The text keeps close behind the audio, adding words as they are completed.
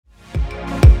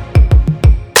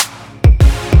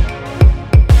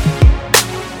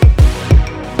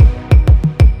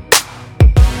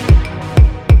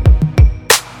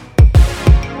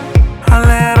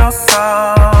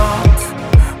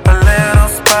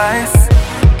paradise.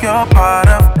 You're part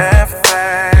of everything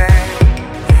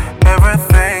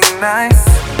nice.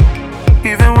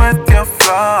 Even with your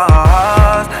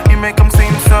flaws, you make them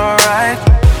seem so right.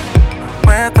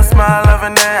 With the smile of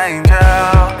an angel,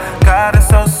 God is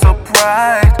so, so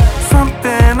bright.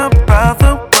 Something about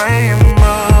the way you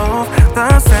move,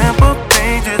 the simple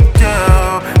things you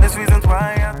do. There's reasons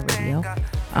why I think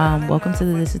welcome to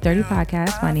the This Is 30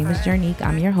 podcast. My name is Jernique.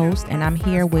 I'm your host, and I'm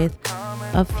here with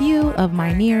a few of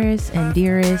my nearest and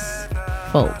dearest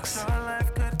folks.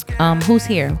 Who's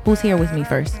here? Who's here with me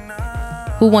first?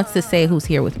 Who wants to say who's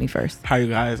here with me first? Hi, you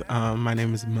guys. My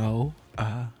name is Mo.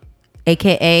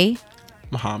 AKA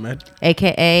Muhammad.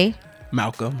 AKA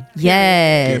Malcolm.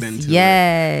 Yes. Get into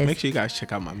Yes. it. Make sure you guys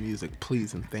check out my music,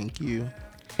 please, and thank you.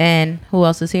 And who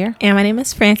else is here? And my name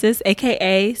is Francis,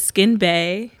 aka Skin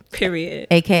Bay, period.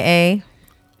 AKA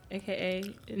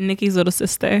Nikki's little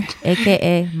sister.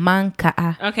 AKA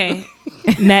Manka. Okay.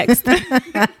 Next.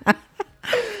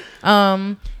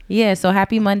 Yeah, so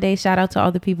happy Monday. Shout out to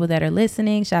all the people that are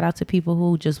listening. Shout out to people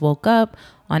who just woke up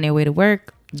on their way to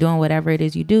work, doing whatever it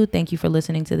is you do. Thank you for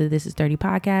listening to the This Is 30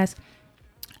 podcast.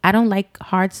 I don't like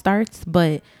hard starts,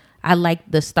 but I like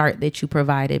the start that you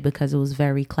provided because it was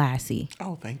very classy.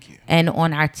 Oh, thank you. And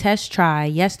on our test try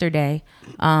yesterday,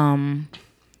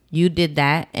 you did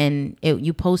that and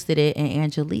you posted it, and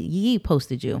Angelique Yee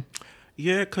posted you.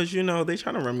 Yeah, because, they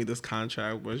trying to run me this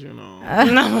contract, but, No, that's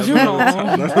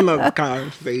another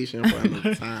conversation for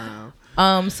another time.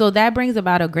 So that brings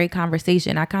about a great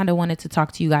conversation. I kind of wanted to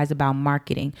talk to you guys about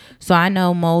marketing. So I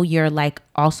know, Mo, you're like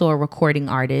also a recording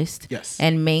artist. Yes.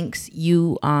 And Minx,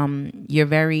 you're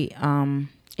very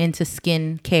into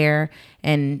skin care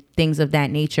and things of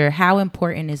that nature. How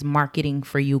important is marketing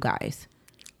for you guys?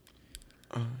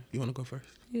 You want to go first?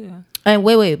 Yeah. And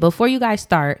wait, before you guys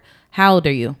start, how old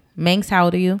are you? Minx, how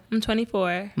old are you? I'm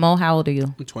 24. Mo, how old are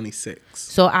you? I'm 26.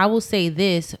 So I will say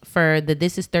this for the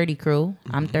This Is 30 crew.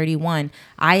 I'm 31.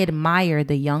 I admire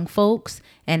the young folks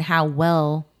and how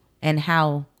well and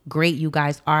how great you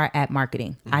guys are at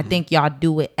marketing. I think y'all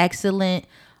do it excellent.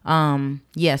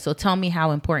 So tell me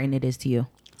how important it is to you.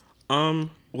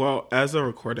 Well, as a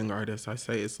recording artist, I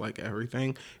say it's like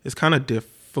everything. It's kind of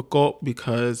difficult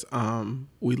because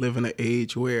we live in an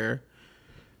age where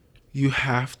you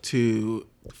have to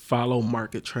follow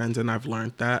market trends, and I've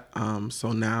learned that.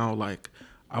 So now, like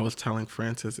I was telling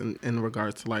Francis in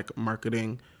regards to like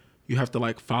marketing, you have to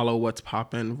like follow what's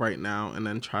popping right now and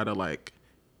then try to like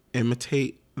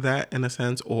imitate that in a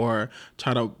sense, or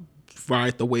try to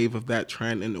ride the wave of that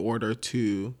trend in order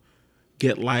to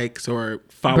get likes or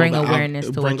follow bring awareness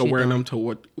to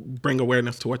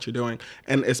what you're doing.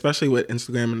 And especially with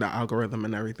Instagram and the algorithm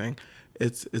and everything,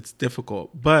 it's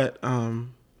difficult, but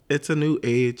it's a new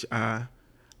age.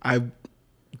 I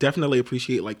definitely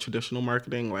appreciate like traditional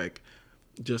marketing, like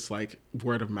just like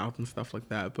word of mouth and stuff like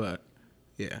that. But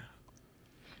yeah.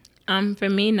 For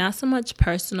me, not so much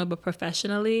personal, but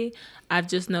professionally, I've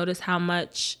just noticed how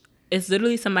much it's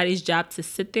literally somebody's job to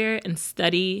sit there and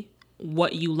study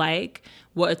what you like,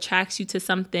 what attracts you to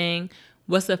something,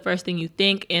 what's the first thing you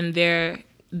think, and the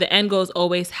end goal is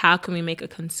always how can we make a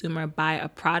consumer buy a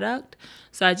product.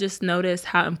 So I just noticed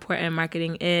how important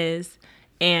marketing is,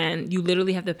 and you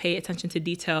literally have to pay attention to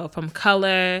detail, from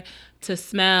color to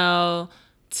smell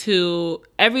to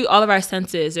all of our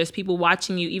senses. There's people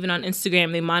watching you, even on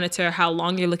Instagram. They monitor how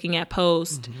long you're looking at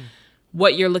post,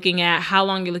 what you're looking at, how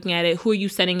long you're looking at it, who are you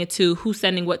sending it to, who's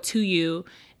sending what to you.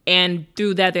 And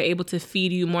through that, they're able to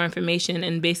feed you more information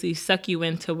and basically suck you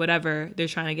into whatever they're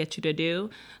trying to get you to do.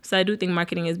 So I do think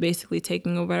marketing is basically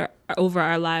taking over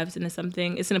our lives, and it's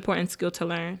an important skill to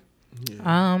learn.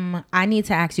 Yeah. I need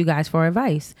to ask you guys for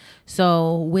advice.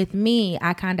 So with me,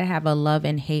 I kind of have a love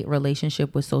and hate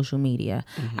relationship with social media.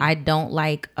 I don't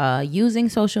like using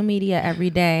social media every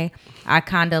day. I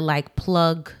kind of like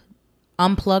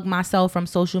unplug myself from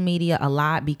social media a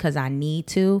lot because I need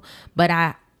to, but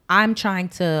I'm trying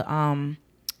to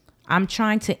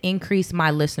increase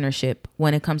my listenership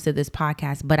when it comes to this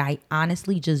podcast, but I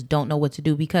honestly just don't know what to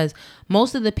do, because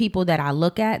most of the people that I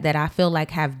look at that I feel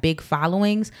like have big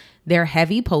followings, they're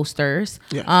heavy posters.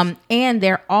 Yes. And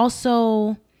they're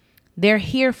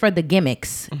here for the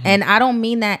gimmicks. And I don't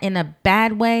mean that in a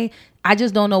bad way. I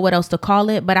just don't know what else to call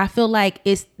it, but I feel like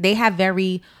they have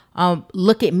very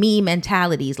look at me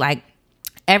mentalities. Like,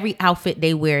 every outfit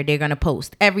they wear, they're going to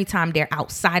post. Every time they're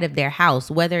outside of their house,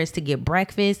 whether it's to get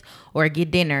breakfast or get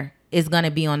dinner, is going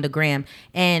to be on the gram.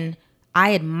 And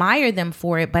I admire them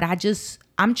for it, but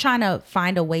I'm trying to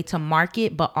find a way to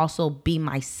market, but also be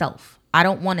myself. I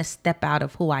don't want to step out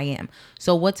of who I am.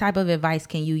 So what type of advice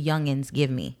can you youngins give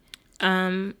me?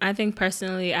 I think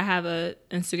personally, I have a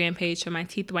Instagram page for my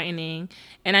teeth whitening,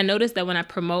 and I noticed that when I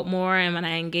promote more and when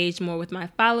I engage more with my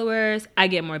followers, I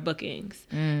get more bookings.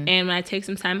 And when I take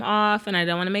some time off and I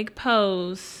don't want to make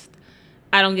posts,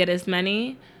 I don't get as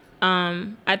many.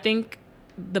 I think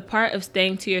the part of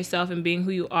staying to yourself and being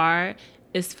who you are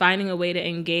is finding a way to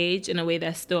engage in a way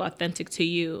that's still authentic to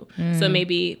you. So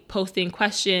maybe posting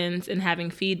questions and having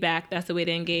feedback, that's a way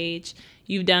to engage.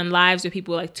 You've done lives where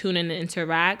people like tune in and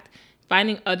interact.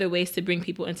 Finding other ways to bring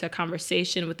people into a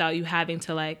conversation without you having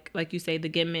to like you say, the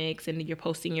gimmicks and you're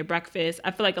posting your breakfast.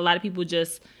 I feel like a lot of people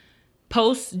just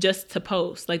post just to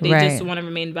post. Like they just want to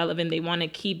remain relevant. They want to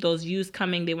keep those views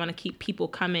coming. They want to keep people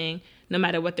coming no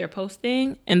matter what they're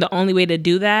posting. And the only way to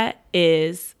do that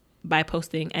is by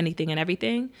posting anything and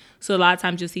everything. So a lot of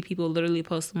times you'll see people literally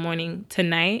post morning to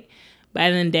night. By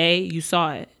the end of the day, you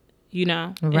saw it, you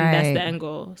know, and that's the end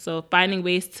goal. So finding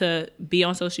ways to be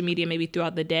on social media maybe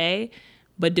throughout the day,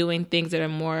 but doing things that are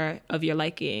more of your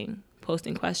liking,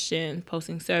 posting questions,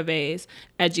 posting surveys,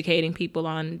 educating people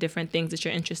on different things that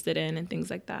you're interested in and things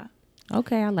like that.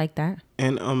 Okay, I like that.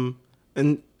 And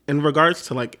in regards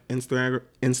to like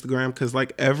Instagram, because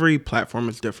like every platform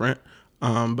is different.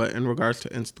 But in regards to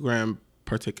Instagram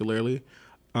particularly,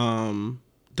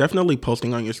 definitely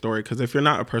posting on your story, because if you're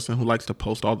not a person who likes to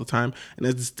post all the time, and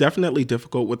it's definitely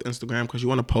difficult with Instagram because you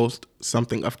want to post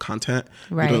something of content.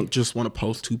 Right. You don't just want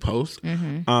to post.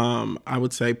 I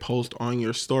would say post on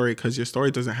your story, because your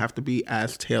story doesn't have to be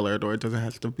as tailored, or it doesn't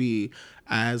have to be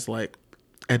as like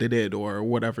edited or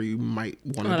whatever you might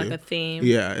want to do. Like a theme.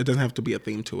 Yeah, it doesn't have to be a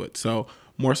theme to it. So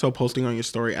more so posting on your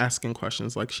story, asking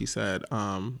questions, like she said,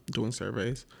 doing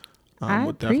surveys. I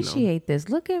appreciate this.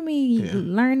 Look at me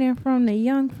learning from the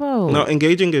young folks. No,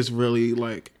 engaging is really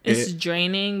like... It's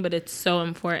draining, but it's so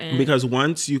important. Because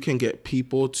once you can get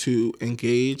people to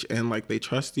engage and like they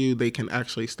trust you, they can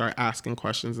actually start asking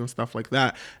questions and stuff like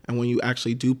that. And when you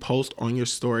actually do post on your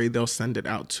story, they'll send it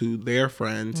out to their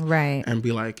friends. Right. And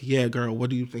be like, yeah, girl,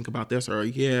 what do you think about this? Or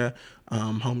yeah,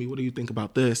 homie, what do you think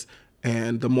about this?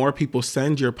 And the more people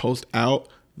send your post out,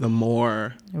 the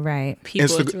more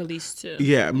people it's released to.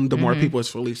 Yeah, the more people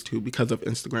it's released to because of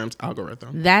Instagram's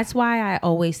algorithm. That's why I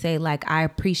always say, like, I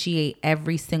appreciate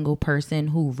every single person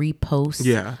who reposts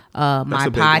my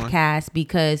podcast,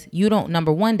 because you don't,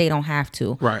 number one, they don't have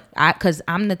to. Right. Because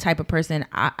I'm the type of person,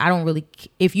 I don't really,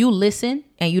 if you listen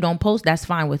and you don't post, that's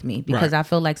fine with me, because I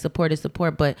feel like support is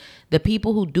support. But the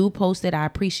people who do post it, I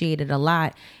appreciate it a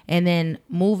lot. And then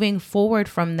moving forward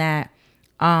from that,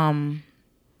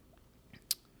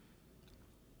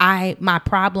 my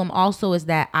problem also is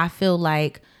that I feel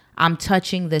like I'm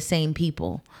touching the same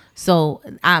people. So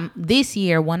this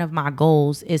year, one of my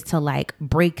goals is to like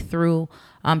break through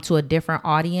to a different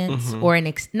audience, or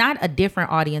not a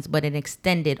different audience, but an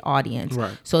extended audience,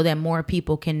 so that more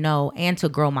people can know, and to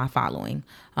grow my following.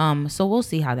 So we'll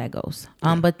see how that goes.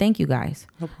 But thank you guys.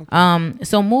 No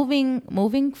so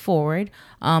moving forward,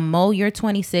 Mo, you're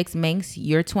 26, Minx,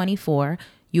 you're 24.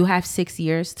 You have 6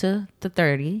 years to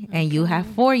 30, and you have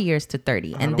 4 years to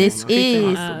 30. And this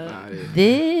is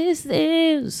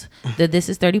the This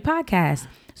Is 30 podcast.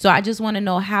 So I just want to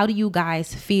know, how do you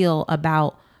guys feel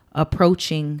about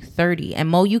approaching 30? And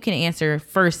Mo, you can answer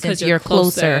first, since you're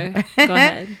closer. Go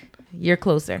ahead. You're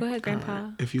closer. Go ahead, Grandpa.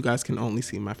 If you guys can only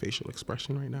see my facial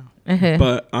expression right now.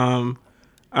 But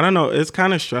I don't know. It's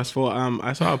kind of stressful.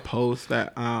 I saw a post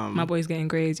that my boy's getting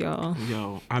grades, y'all.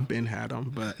 Yo, I've been had them,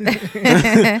 but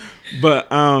but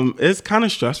it's kind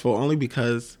of stressful only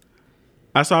because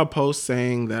I saw a post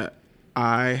saying that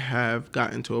I have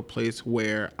gotten to a place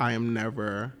where I am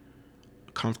never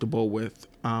comfortable with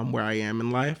where I am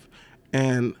in life,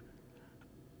 and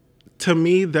to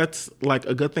me that's like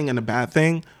a good thing and a bad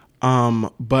thing.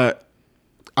 But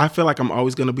I feel like I'm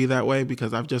always going to be that way,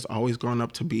 because I've just always grown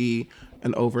up to be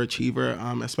an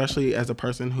overachiever, especially as a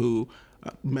person who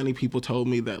many people told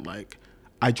me that like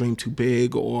I dream too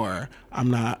big, or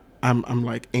I'm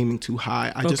like aiming too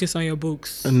high. Focus on your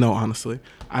books. No, honestly,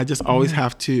 I just always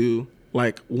have to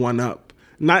like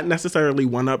not necessarily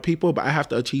one up people, but I have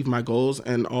to achieve my goals,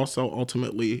 and also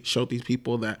ultimately show these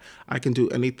people that I can do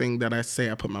anything that I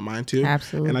say I put my mind to.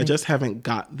 Absolutely. And I just haven't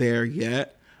got there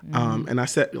yet. And I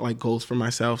set like goals for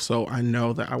myself, so I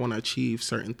know that I want to achieve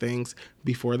certain things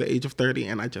before the age of 30,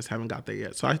 and I just haven't got there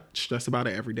yet. So I stress about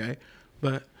it every day,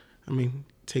 but I mean,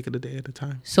 take it a day at a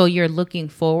time. So you're looking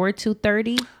forward to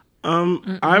 30?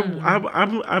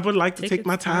 I would like to take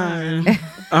my time,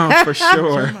 for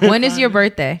sure. When is your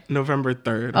birthday? November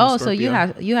 3rd. Oh, so you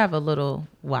have a little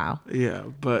wow. Yeah,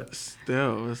 but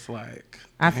still, it's like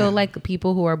I feel like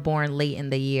people who are born late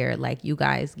in the year, like you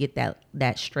guys get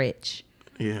that stretch.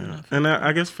 Yeah. And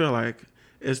I just feel like,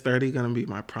 is 30 gonna be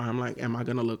my prime? Like, am I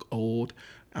gonna look old?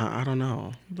 I don't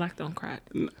know. Black don't crack.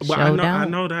 Well, I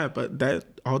know that, but that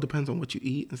all depends on what you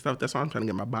eat and stuff. That's why I'm trying to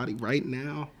get my body right now. You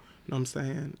know what I'm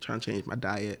saying? Trying to change my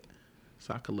diet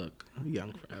so I could look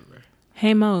young forever.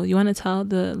 Hey Mo, you want to tell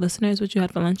the listeners what you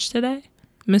had for lunch today?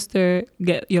 Mr.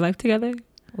 Get Your Life Together?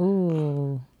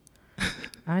 Ooh.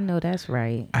 I know that's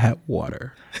right. I had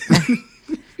water.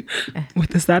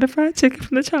 With a side of fried chicken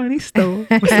from the Chinese store,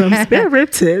 with some spare rib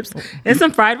tips and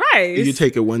some fried rice. You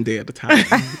take it one day at a time.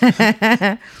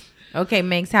 Okay,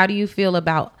 Megs, how do you feel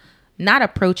about not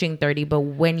approaching 30, but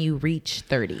when you reach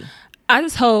 30? I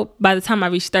just hope by the time I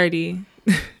reach 30,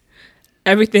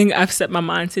 everything I've set my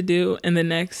mind to do in the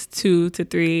next 2 to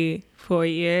 3, 4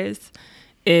 years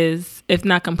is, if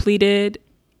not completed,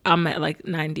 I'm at like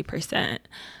 90%.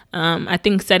 I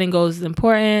think setting goals is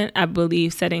important. I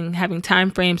believe having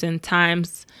time frames and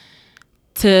times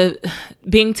to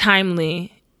being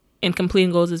timely in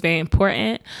completing goals is very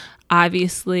important.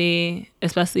 Obviously,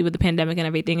 especially with the pandemic and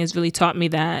everything, has really taught me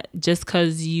that just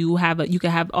because you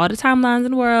can have all the timelines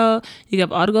in the world, you can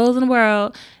have all the goals in the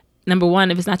world. Number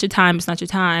one, if it's not your time, it's not your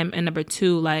time. And number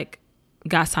two, like,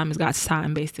 God's time is God's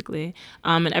time, basically.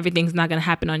 And everything's not going to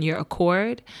happen on your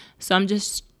accord. So I'm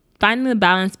just finding the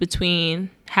balance between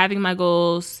having my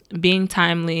goals, being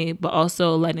timely, but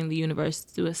also letting the universe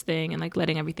do its thing and like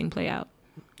letting everything play out.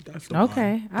 That's the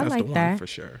Okay, one. I That's like the that. one for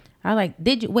sure.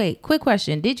 Quick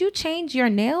question. Did you change your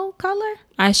nail color?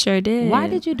 I sure did. Why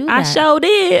did you do I that? sure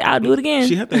did. I'll do it again.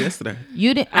 She had that yesterday.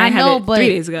 You didn't. I I had know, it but 3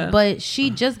 days ago. But she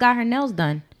just got her nails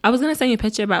done. I was going to send you a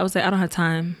picture, but I was like, I don't have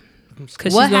time.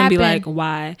 Because she's What going to be like, happened?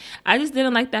 why? I just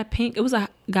didn't like that pink. It was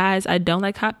guys, I don't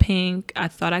like hot pink. I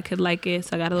thought I could like it.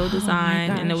 So I got a little design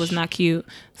and it was gosh. not cute.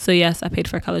 So yes, I paid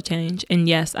for a color change. And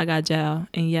yes, I got gel.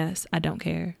 And yes, I don't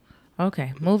care.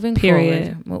 Okay, moving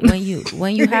Period. forward.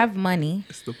 When you have money,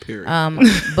 It's the period.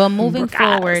 but moving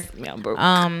forward, Yeah, I'm broke.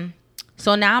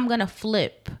 so now I'm gonna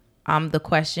flip the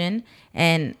question,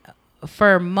 and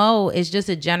for Mo, it's just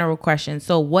a general question.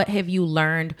 So what have you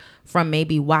learned from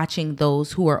maybe watching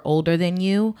those who are older than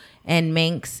you? And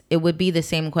Manx, it would be the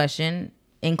same question,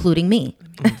 including me.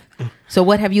 So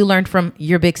what have you learned from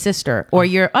your big sister or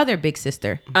your other big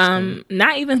sister?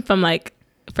 Not even from like,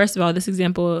 first of all, this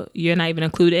example, you're not even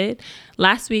included.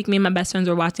 Last week, me and my best friends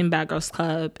were watching Bad Girls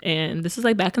Club. And this is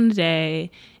like back in the day.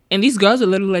 And these girls are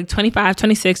literally like 25,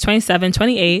 26, 27,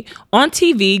 28 on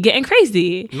TV getting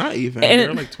crazy. Not even. and-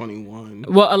 They're like 21.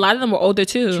 Well, a lot of them were older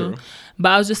too. True.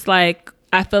 But I was just like,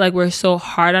 I feel like we're so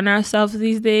hard on ourselves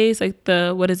these days. Like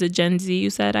what is it, Gen Z you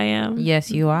said I am? Yes,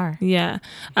 you are. Yeah.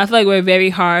 I feel like we're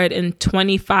very hard, and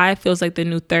 25 feels like the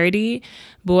new 30.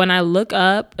 But when I look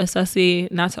up, especially,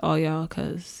 not to all y'all,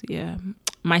 because, yeah,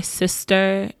 my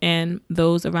sister and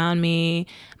those around me,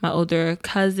 my older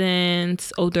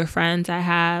cousins, older friends I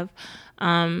have,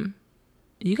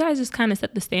 you guys just kind of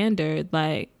set the standard.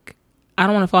 Like, I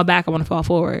don't want to fall back, I want to fall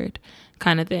forward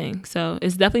kind of thing. So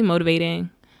it's definitely motivating.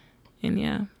 And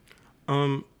yeah.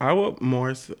 I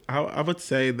would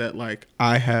say that like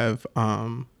I have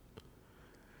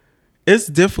it's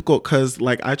difficult because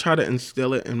like I try to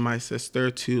instill it in my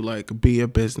sister to like be a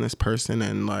business person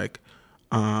and like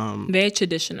Very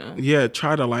traditional. yeah,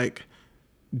 try to like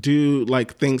do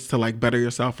like things to like better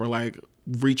yourself or like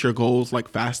reach your goals like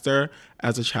faster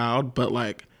as a child. But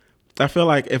like I feel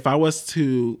like if I was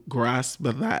to grasp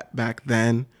that back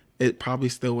then, it probably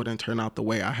still wouldn't turn out the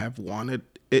way I have wanted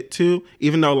it to,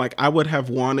 even though like I would have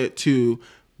wanted to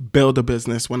build a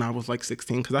business when I was like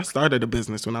 16, because I started a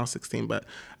business when I was 16, but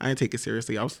I didn't take it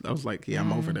seriously. I was like, yeah,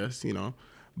 I'm over this, you know.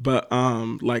 But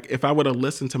like if I would have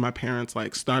listened to my parents,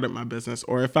 like started my business,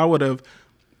 or if I would have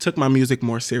took my music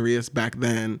more serious back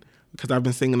then, because I've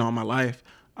been singing all my life,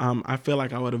 I feel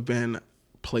like I would have been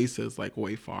places like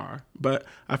way far. But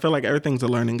I feel like everything's a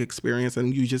learning experience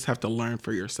and you just have to learn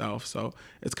for yourself. So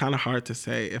it's kind of hard to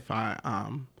say if I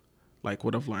like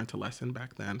would have learned a lesson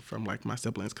back then from like my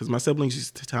siblings, because my siblings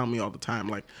used to tell me all the time,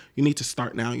 like, you need to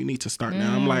start now, you need to start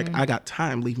now. I'm like, I got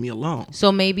time, leave me alone.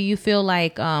 So maybe you feel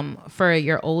like for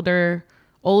your older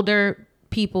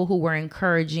people who were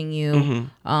encouraging you,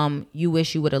 you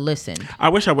wish you would have listened. I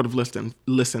wish I would have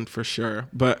listened for sure.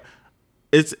 But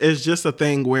it's just a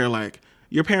thing where like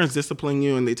your parents discipline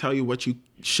you and they tell you what you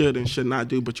should and should not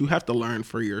do, but you have to learn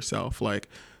for yourself. Like,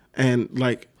 and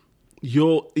like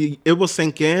it will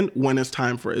sink in when it's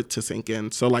time for it to sink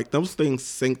in. So like those things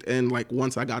sinked in like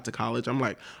once I got to college. I'm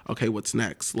like, okay, what's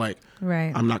next? Like,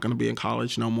 Right. I'm not going to be in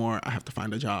college no more. I have to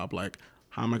find a job. Like,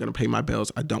 how am I going to pay my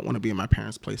bills? I don't want to be in my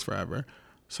parents' place forever.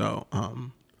 So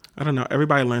I don't know.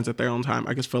 Everybody learns at their own time.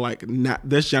 I just feel like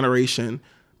this generation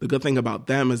the good thing about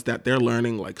them is that they're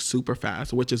learning like super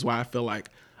fast, which is why I feel like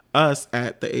us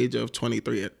at the age of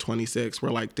 23, at 26, we're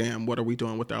like, damn, what are we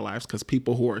doing with our lives? Because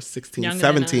people who are 16, Younger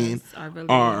 17 than us are really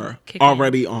are kicking.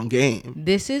 already on game.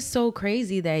 This is so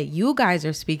crazy that you guys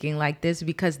are speaking like this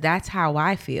because that's how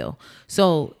I feel.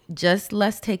 So just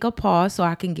let's take a pause so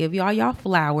I can give y'all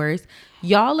flowers.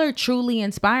 Y'all are truly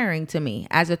inspiring to me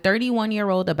as a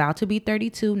 31-year-old about to be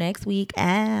 32 next week.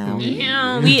 Ow.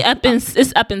 Yeah,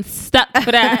 it's up and stuck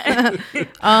for that.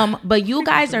 But you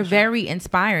guys are very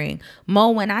inspiring. Mo,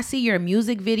 when I see your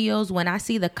music videos, when I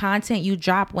see the content you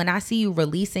drop, when I see you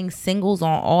releasing singles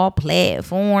on all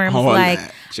platforms,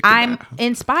 I'm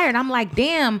inspired. I'm like,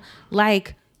 damn,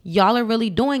 like y'all are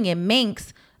really doing it.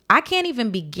 Minx, I can't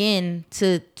even begin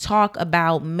to talk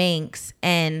about Minx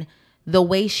and the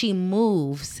way she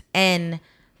moves and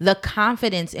the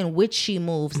confidence in which she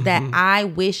moves that I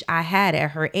wish I had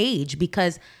at her age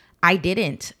because I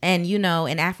didn't. And, you know,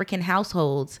 in African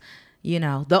households, you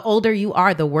know, the older you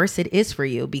are, the worse it is for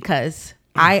you because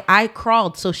I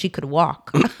crawled so she could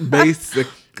walk.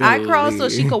 Basically. I crawled so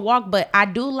she could walk, but I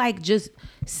do like just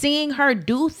seeing her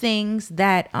do things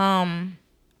that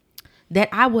that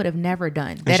I would have never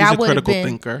done. And that she's I a would have critical been.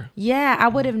 thinker. Yeah, I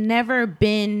would have never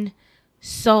been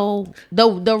so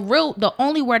the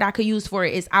only word I could use for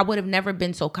it is I would have never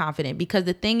been so confident because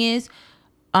the thing is,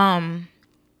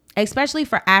 especially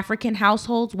for African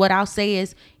households, what I'll say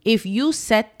is if you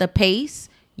set the pace,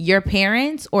 your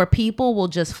parents or people will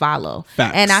just follow.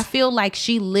 Facts. And I feel like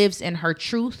she lives in her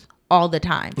truth all the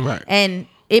time. Right. And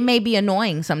it may be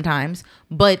annoying sometimes,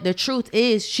 but the truth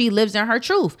is she lives in her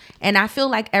truth. And I feel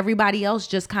like everybody else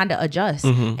just kind of adjusts.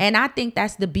 And I think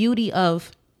that's the beauty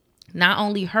of not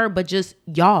only her, but just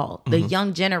y'all, the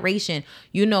young generation.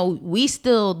 You know,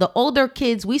 the older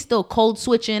kids, we still code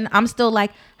switching. I'm still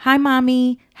like, hi,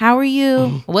 mommy, how are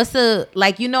you? What's the,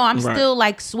 like, you know, I'm still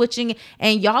like switching.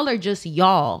 And y'all are just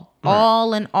y'all,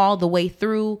 all and all the way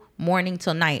through morning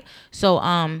till night. So,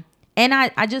 and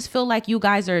I just feel like you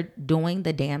guys are doing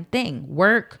the damn thing.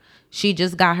 Work. She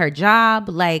just got her job.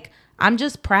 Like, I'm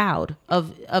just proud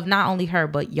of not only her,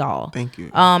 but y'all. Thank you.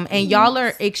 And y'all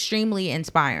are extremely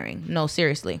inspiring. No,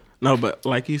 seriously. No, but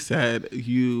like you said,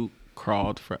 you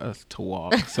crawled for us to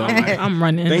walk. So like, I'm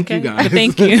running. Thank you guys.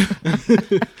 Thank you.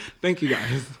 Thank you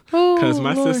guys. Oh, Because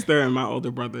my Lord. sister and my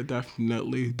older brother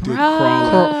definitely did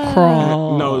crawl.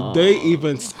 Crawl. No, they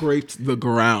even scraped the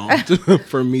ground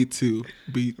for me to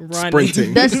be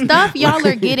sprinting. The stuff y'all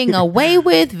are getting away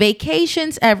with,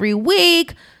 vacations every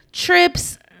week,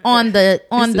 trips on the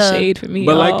shade for me,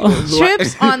 But y'all. like-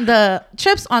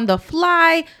 trips on the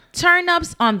fly, turn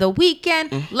ups on the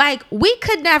weekend. Like we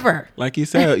could never. Like you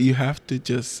said, you have to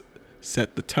just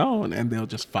set the tone and they'll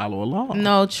just follow along.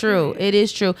 No, true. It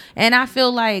is true. And I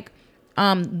feel like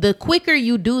the quicker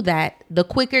you do that, the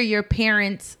quicker your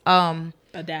parents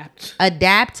Adapt.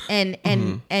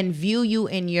 and view you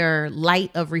in your light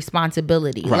of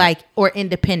responsibility, Right. like, or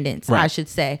independence, I Right. should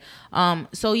say.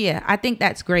 So yeah, I think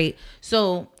that's great.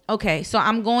 So okay, so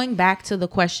I'm going back to the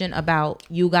question about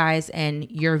you guys and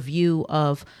your view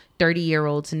of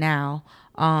 30-year-olds now.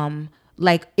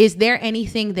 Like, is there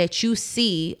anything that you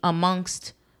see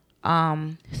amongst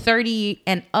 30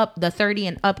 and up, the 30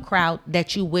 and up crowd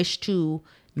that you wish to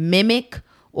mimic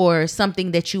or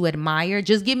something that you admire?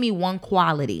 Just give me one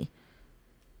quality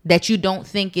that you don't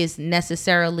think is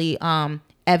necessarily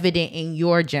evident in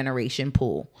your generation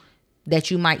pool that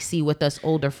you might see with us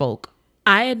older folk.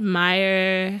 I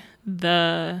admire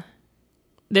there's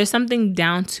something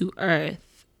down to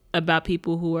earth about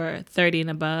people who are 30 and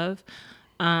above.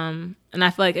 And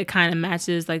I feel like it kind of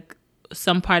matches like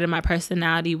some part of my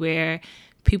personality where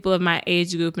people of my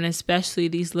age group, and especially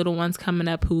these little ones coming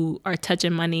up who are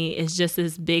touching money, is just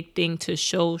this big thing to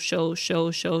show.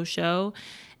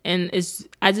 And it's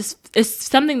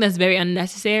something that's very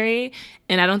unnecessary.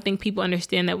 And I don't think people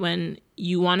understand that when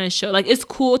you want to show, like, it's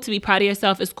cool to be proud of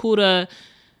yourself. It's cool to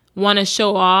want to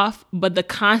show off, but the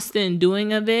constant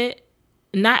doing of it,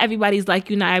 not everybody's like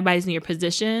you, not everybody's in your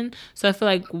position. So I feel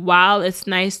like while it's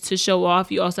nice to show off,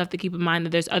 you also have to keep in mind that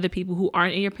there's other people who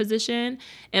aren't in your position.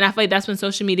 And I feel like that's when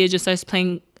social media just starts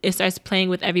playing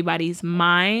with everybody's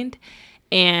mind,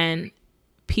 and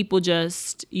people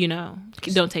just,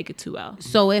 don't take it too well.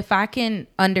 So if I can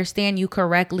understand you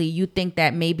correctly, you think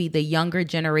that maybe the younger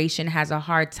generation has a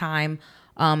hard time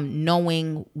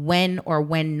knowing when or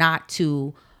when not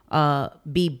to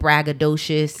be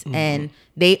braggadocious, and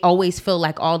they always feel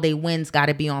like all they wins got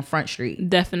to be on Front Street.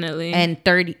 Definitely. And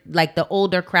 30, like the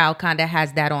older crowd kind of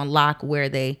has that on lock where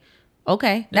that's It's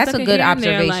a like good here and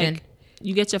there, observation. like,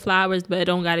 you get your flowers, but it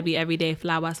don't got to be every day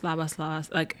flowers. Like,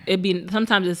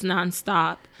 sometimes it's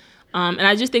nonstop. And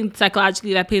I just think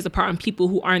psychologically that plays a part on people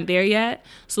who aren't there yet.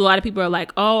 So a lot of people are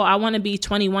like, oh, I want to be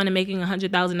 21 and making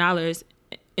 $100,000.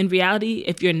 In reality,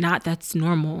 if you're not, that's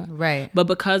normal. Right. But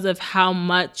because of how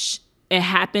much it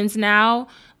happens now,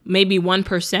 maybe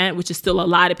 1%, which is still a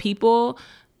lot of people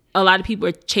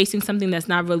are chasing something that's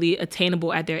not really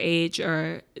attainable at their age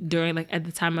or during like at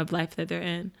the time of life that they're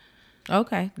in.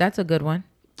 Okay, that's a good one.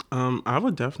 I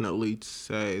would definitely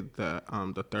say that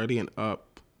the 30 and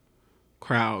up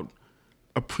crowd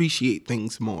appreciate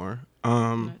things more.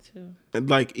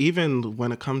 Like even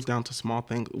when it comes down to small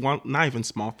things, well, not even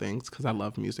small things, because I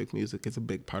love music. Music is a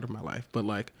big part of my life. But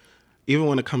like even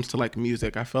when it comes to like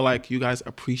music, I feel like you guys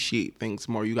appreciate things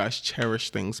more. You guys cherish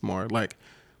things more. Like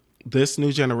this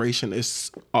new generation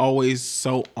is always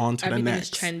so on to the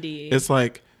next. Trendy. It's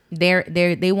like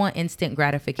they want instant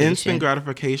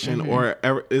gratification. Or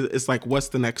it's like, what's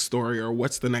the next story, or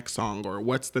what's the next song, or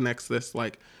what's the next this.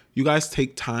 Like you guys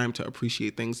take time to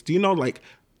appreciate things. Do you know, like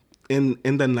in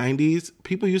the 90s,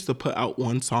 people used to put out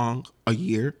one song a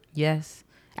year? Yes.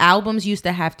 Albums used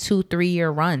to have 2-3 year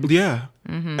runs. Yeah.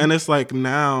 And it's like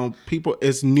now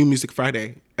it's New Music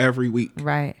Friday every week.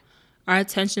 Right. Our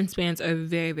attention spans are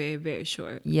very, very, very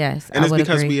short. Yes. And it's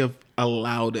because agree. we have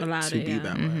allowed it to be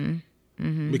that way.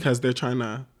 Because they're trying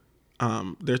to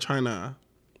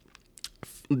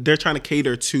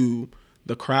cater to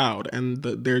the crowd, and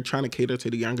they're trying to cater to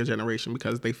the younger generation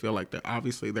because they feel like they're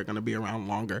going to be around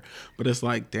longer. But it's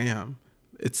like, damn,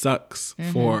 it sucks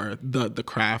for the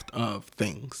craft of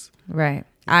things. Right.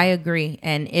 I agree.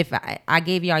 And if I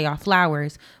gave y'all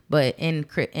flowers, but in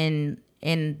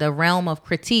the realm of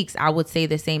critiques, I would say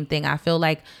the same thing. I feel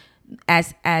like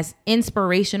as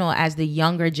inspirational as the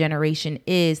younger generation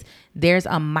is, there's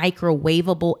a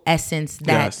microwavable essence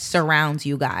that surrounds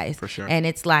you guys. For sure. And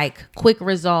it's like quick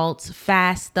results,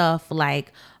 fast stuff,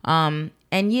 like and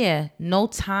yeah, no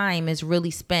time is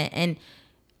really spent. And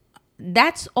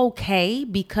that's okay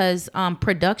because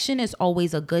production is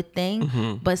always a good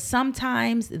thing, but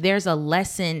sometimes there's a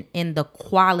lesson in the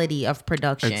quality of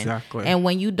production. Exactly. And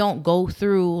when you don't go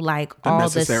through like all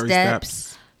the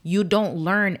steps, you don't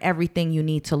learn everything you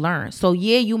need to learn. So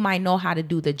yeah, you might know how to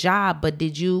do the job, but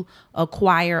did you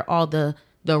acquire all the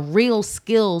real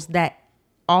skills that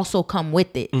also come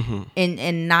with it,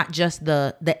 and not just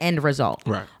the end result?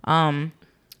 Right.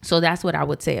 So that's what I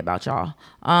would say about y'all.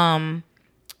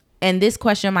 And this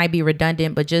question might be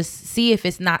redundant, but just see if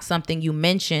it's not something you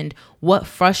mentioned. What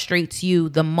frustrates you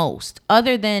the most,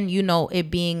 other than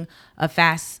it being a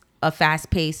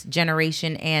fast-paced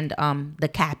generation and the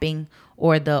capping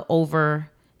or the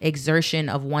over exertion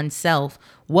of oneself?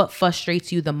 What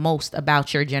frustrates you the most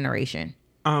about your generation?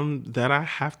 That I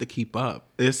have to keep up.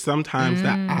 It's sometimes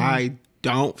that I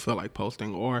don't feel like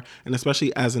posting, and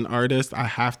especially as an artist, I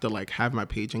have to like have my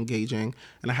page engaging,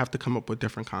 and I have to come up with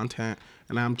different content,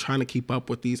 and I'm trying to keep up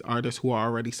with these artists who are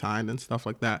already signed and stuff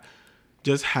like that.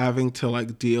 Just having to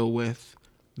like deal with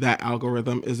that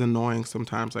algorithm is annoying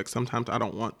sometimes. Like sometimes I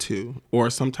don't want to,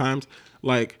 or sometimes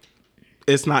like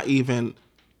it's not even,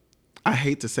 I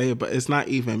hate to say it, but it's not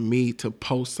even me to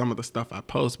post some of the stuff I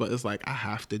post, but it's like I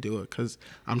have to do it because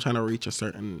I'm trying to reach a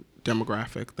certain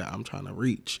demographic that I'm trying to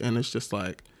reach. And it's just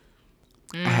like,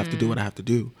 I have to do what I have to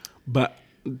do. But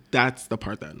that's the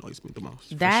part that annoys me the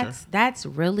most. That's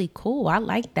really cool. I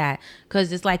like that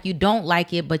because it's like you don't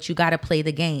like it, but you got to play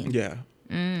the game. Yeah.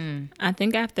 I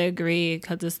think I have to agree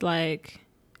because it's like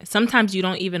sometimes you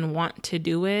don't even want to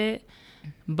do it,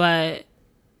 but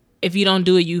if you don't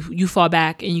do it, you fall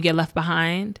back and you get left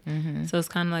behind. So it's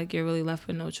kind of like you're really left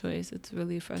with no choice. It's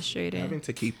really frustrating. Having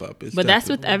to keep up is. But that's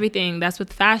with everything. That's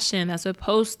with fashion. That's with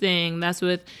posting. That's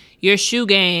with your shoe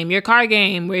game, your car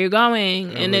game, where you're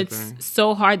going. Everything. And it's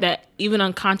so hard that even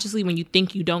unconsciously when you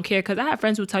think you don't care, because I have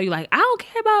friends who tell you like, I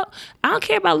don't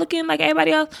care about looking like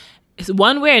everybody else. It's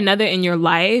one way or another in your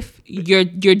life, you're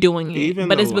doing it. Even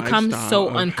but it's become so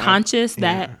unconscious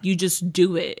that you just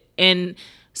do it. And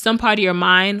some part of your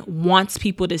mind wants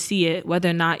people to see it, whether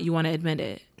or not you want to admit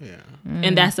it. Yeah.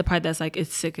 And that's the part that's like,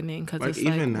 it's sickening. Cause like it's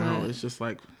even like, now, what? it's just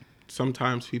like,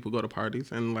 sometimes people go to parties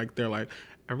and like, they're like,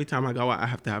 every time I go out, I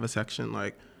have to have a section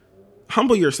like,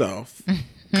 humble yourself.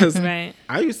 Cause right.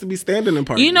 I used to be standing in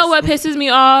parties. You know what pisses me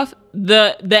off?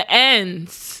 The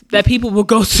ends that people will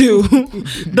go to,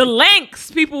 the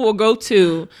lengths people will go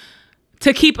to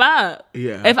keep up.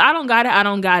 Yeah. If I don't got it, I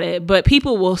don't got it. But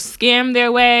people will scam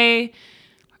their way,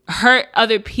 hurt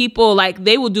other people, like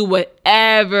they will do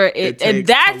whatever it takes, and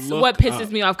that's what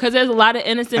pisses me off, because there's a lot of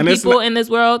innocent people in this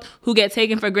world who get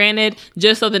taken for granted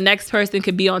just so the next person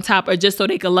could be on top or just so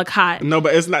they could look hot. No,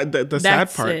 but it's not the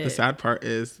sad part. The sad part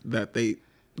is that they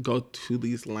go to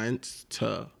these lengths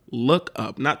to look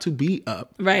up, not to be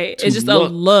up. Right. To It's just a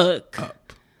look.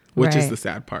 up, which is Right. the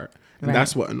sad part. And Right.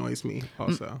 that's what annoys me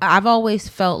also. I've always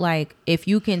felt like if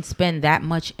you can spend that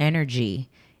much energy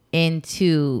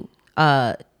into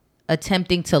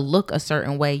attempting to look a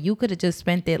certain way, you could have just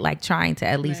spent it like trying to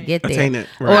at least Right. get there, Attain it,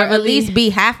 or right. at least be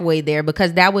halfway there,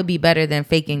 because that would be better than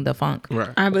faking the funk. Right.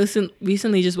 I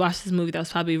recently just watched this movie that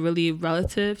was probably really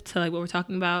relative to like what we're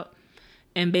talking about.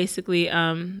 And basically,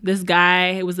 this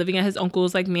guy was living at his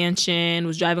uncle's like mansion,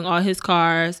 was driving all his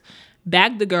cars,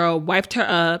 bagged the girl, wiped her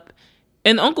up,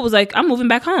 and the uncle was like, "I'm moving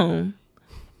back home."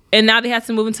 And now they had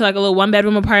to move into like a little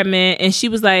 1-bedroom apartment, and she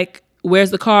was like,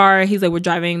 "Where's the car?" He's like, "We're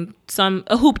driving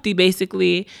a hoopty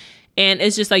basically." And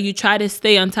it's just like you try to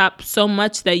stay on top so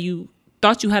much that you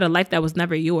thought you had a life that was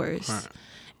never yours. Right.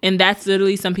 And that's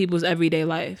literally some people's everyday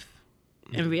life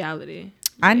in reality.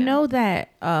 I know that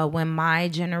when my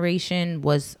generation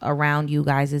was around you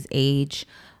guys' age,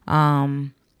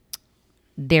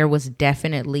 there was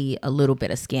definitely a little bit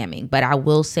of scamming. But I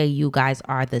will say you guys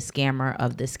are the scammer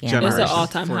of the scammers. It's an Generation,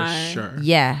 all-time for high. Sure.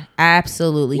 Yeah,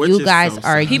 absolutely. Which you is guys so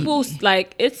are sad. People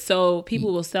like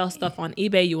people will sell stuff on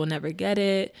eBay. You will never get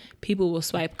it. People will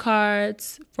swipe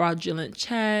cards, fraudulent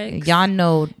checks. y'all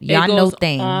know It goes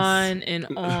things. on and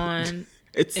on.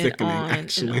 It's and sickening, on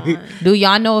actually. and on. Do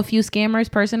y'all know a few scammers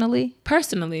personally?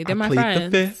 Personally, they're my Plead the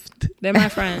friends. fifth. They're my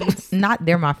friends. Not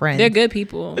they're my friends. They're good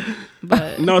people,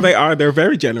 but No, they are. They're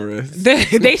very generous.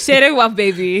 they share their wealth,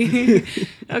 baby.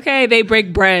 Okay, they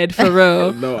break bread for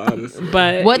real. No, honestly.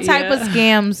 But What type yeah. of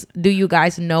scams do you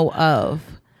guys know of?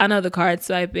 I know the card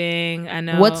swiping. I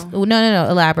know What's no,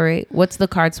 elaborate. What's the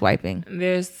card swiping?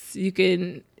 you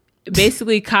can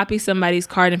basically copy somebody's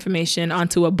card information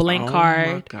onto a blank Oh card.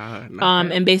 my God.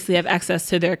 not And basically have access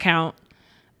to their account.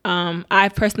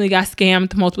 I've personally got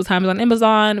scammed multiple times on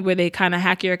Amazon where they kind of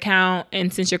hack your account,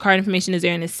 and since your card information is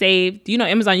there and it's saved,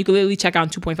 Amazon, you can literally check out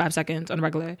in 2.5 seconds on a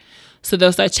regular. So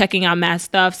they'll start checking out mad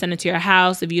stuff, send it to your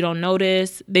house. If you don't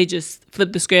notice, they just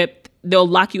flip the script. They'll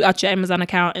lock you out your Amazon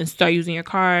account and start using your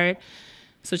card.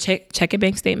 So check your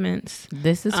bank statements.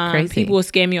 This is crazy. People will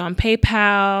scam you on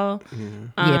PayPal.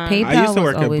 Yeah, PayPal I used to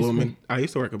was work at always I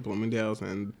used to work at Bloomingdale's,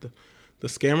 and the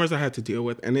scammers I had to deal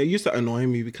with, and it used to annoy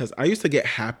me because I used to get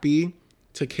happy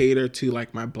to cater to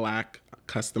like my black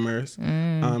customers,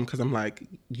 because I'm like,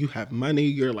 you have money,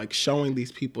 you're like showing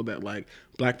these people that like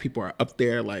black people are up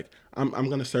there, like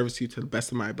I'm gonna service you to the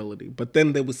best of my ability. But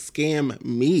then they would scam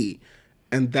me,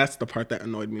 and that's the part that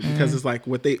annoyed me, because it's like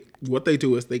what they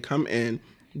do is they come in,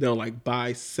 they'll like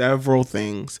buy several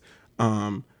things,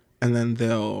 and then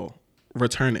they'll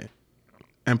return it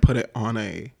and put it on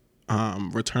a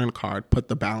return card, put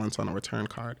the balance on a return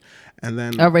card, and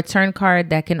then a return card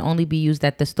that can only be used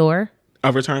at the store.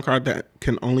 a return card that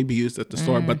can only be used at the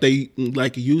store, but they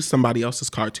like use somebody else's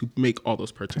card to make all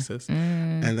those purchases,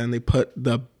 and then they put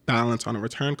the balance on a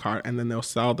return card, and then they'll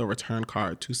sell the return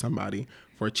card to somebody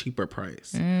for a cheaper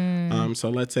price. So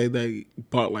let's say they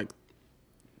bought like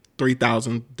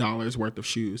 $3,000 worth of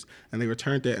shoes, and they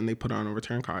returned it and they put it on a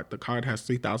return card. The card has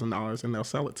 $3,000, and they'll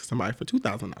sell it to somebody for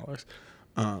 $2,000.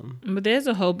 But there's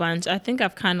a whole bunch. I think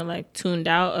I've kind of like tuned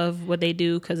out of what they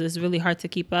do because it's really hard to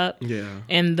keep up. Yeah.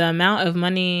 And the amount of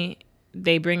money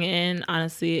they bring in,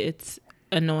 honestly, it's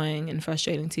annoying and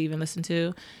frustrating to even listen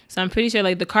to. So I'm pretty sure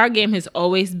like the card game has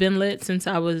always been lit since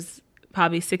I was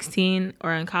probably 16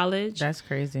 or in college. That's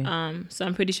crazy. So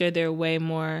I'm pretty sure they're way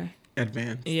more,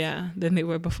 Advanced. than they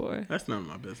were before. That's none of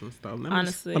my business, though.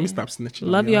 Honestly. Let me stop snitching.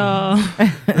 Love on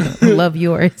y'all. Love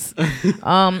yours.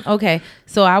 Okay,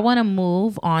 so I want to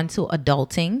move on to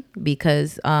adulting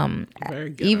because Very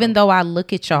ghetto. even though I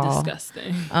look at y'all,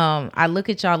 Disgusting. I look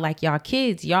at y'all like y'all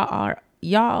kids. Y'all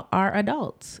are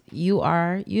adults. You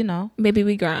are, Baby,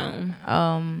 we grown.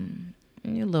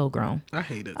 you're a little grown. I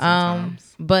hate it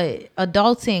sometimes. But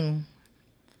adulting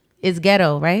is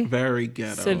ghetto, right? Very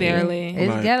ghetto. Severely. It's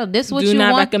Like, ghetto. This what Do you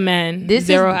not want. recommend. This is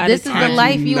 0 out this of is 10. the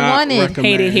life do you not wanted. recommend.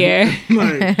 Hate it here.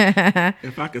 Like,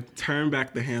 if I could turn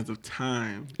back the hands of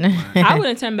time, like, I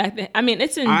wouldn't turn back the. I mean,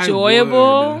 it's I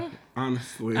enjoyable. would,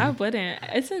 honestly. I wouldn't.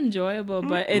 It's enjoyable,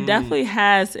 but it definitely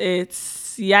has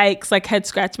its yikes, like head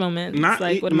scratch moments. not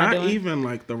like, what am I not doing? even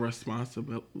like the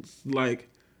responsibilities. Like,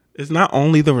 it's not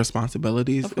only the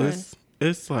responsibilities. Of course.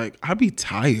 It's like I be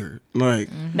tired. Like,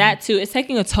 That too. It's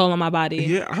taking a toll on my body.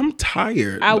 yeah, I'm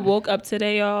tired. I woke up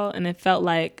today, y'all, and it felt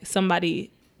like somebody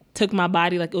took my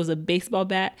body like it was a baseball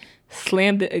bat,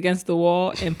 slammed it against the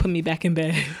wall, and put me back in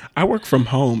bed. I work from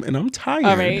home and I'm tired.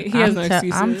 All right, he has no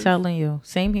excuses. I'm telling you,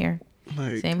 same here.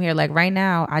 Like, Same here. Like right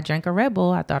now, I drank a Red Bull.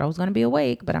 I thought I was gonna be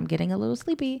awake, but I'm getting a little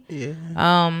sleepy. yeah.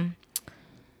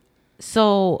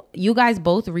 So you guys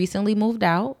both recently moved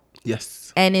out.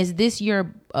 Yes. And is this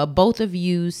your both of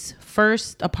you's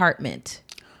first apartment?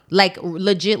 Like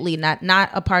legitly, not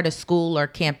a part of school or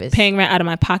campus. Paying rent out of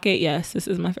my pocket. Yes, this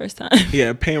is my first time.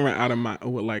 Yeah, paying rent out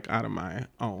of my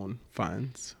own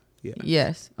funds. Yeah.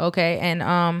 Yes. Okay.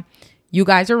 And you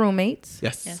guys are roommates.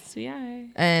 Yes. Yes, we are.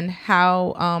 And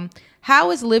how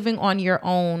is living on your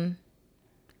own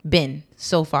been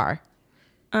so far?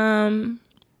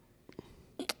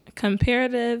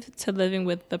 Comparative to living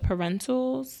with the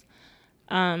parentals,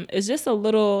 it's just a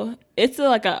little. It's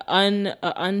like a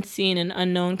unseen and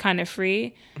unknown kind of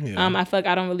free. Yeah. I feel like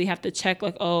I don't really have to check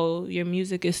like, oh, your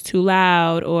music is too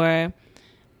loud, or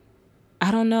I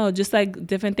don't know, just like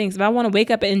different things. If I want to wake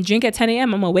up and drink at 10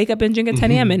 a.m., I'm gonna wake up and drink at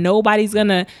 10 a.m. and nobody's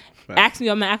gonna ask me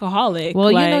if I'm an alcoholic.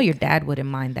 Well, like, you know your dad wouldn't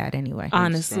mind that anyway.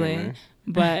 honestly,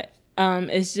 but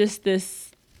it's just this.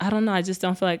 I don't know. I just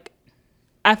don't feel like.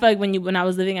 I feel like when I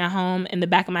was living at home, in the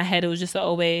back of my head, it was just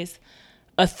always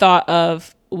a thought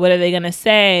of what are they gonna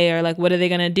say, or like what are they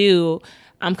gonna do.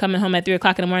 I'm coming home at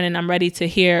 3:00 in the morning. I'm ready to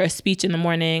hear a speech in the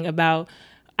morning about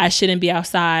I shouldn't be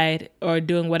outside or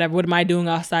doing whatever. What am I doing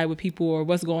outside with people, or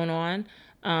what's going on?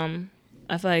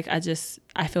 I feel like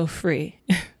I feel free.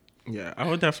 Yeah, I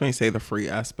would definitely say the free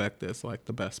aspect is like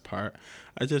the best part.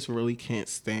 I just really can't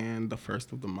stand the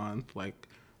first of the month. Like,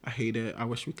 I hate it. I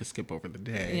wish we could skip over the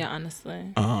day. Yeah,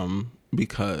 honestly.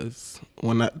 Because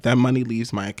when that money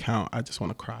leaves my account, I just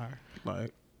want to cry.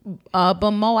 Like,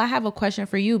 but Mo, I have a question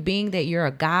for you. Being that you're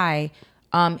a guy,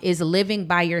 is living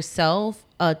by yourself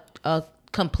a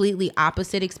completely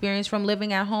opposite experience from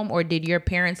living at home, or did your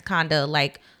parents kind of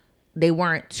like they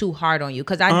weren't too hard on you?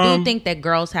 Because I do think that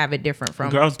girls have it different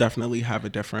from girls definitely have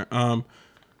it different.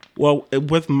 Well,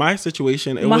 with my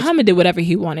situation, Muhammad did whatever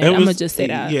he wanted. I'm gonna just say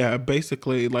that. Yeah,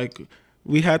 basically, like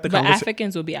we had the but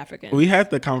Africans will be Africans. We had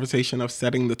the conversation of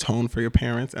setting the tone for your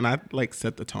parents, and I like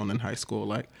set the tone in high school.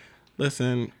 Like,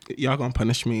 listen, y'all gonna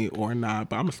punish me or not,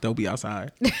 but I'm gonna still be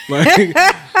outside. like,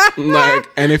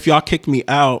 and if y'all kick me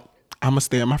out, I'm gonna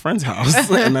stay at my friend's house,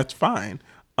 and that's fine.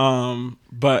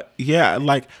 But yeah,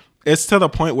 like it's to the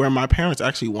point where my parents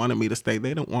actually wanted me to stay.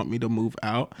 They didn't want me to move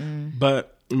out,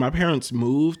 but my parents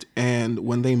moved, and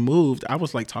when they moved, I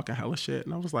was like talking hella shit,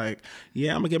 and I was like,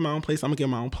 yeah, I'm gonna get my own place.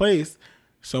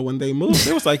 So when they moved,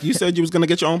 it was like, you said you was gonna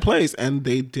get your own place, and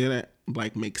they didn't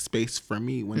like make space for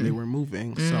me when they were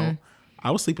moving. So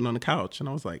I was sleeping on the couch, and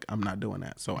I was like, I'm not doing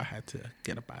that. So I had to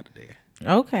get up out of there.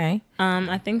 Okay.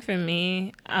 I think for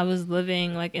me, I was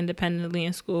living like independently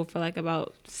in school for like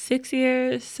about 6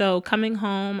 years. So coming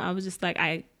home, I was just like,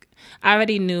 I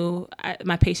already knew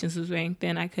my patience was wearing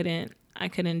thin. I couldn't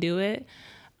do it.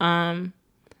 I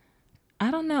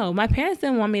don't know. My parents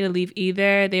didn't want me to leave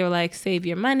either. They were like, save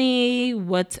your money,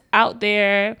 what's out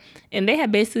there. And they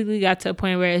had basically got to a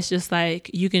point where it's just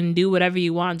like, you can do whatever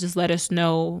you want. Just let us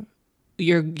know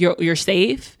you're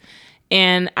safe.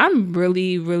 And I'm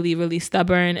really, really, really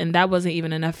stubborn. And that wasn't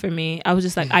even enough for me. I was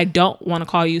just like, I don't want to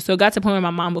call you. So it got to the point where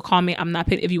my mom would call me. I'm not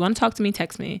paying. If you want to talk to me,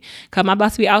 text me. Because I'm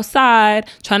about to be outside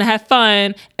trying to have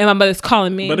fun. And my mother's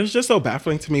calling me. But it's just so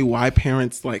baffling to me why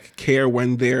parents like care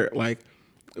when they're like,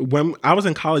 when I was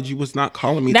in college, you was not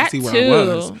calling me to see where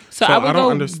I was. So I would don't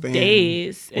go understand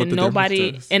days and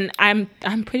nobody. is. And I'm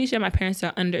pretty sure my parents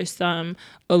are under some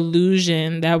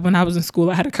illusion that when I was in school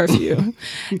I had a curfew,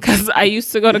 because I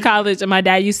used to go to college and my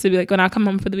dad used to be like, when I come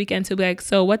home for the weekend, to be like,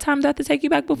 so what time do I have to take you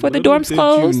back before the dorms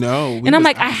close? And I'm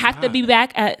like, I have to be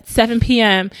back at 7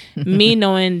 p.m. Me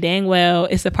knowing dang well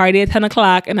it's a party at 10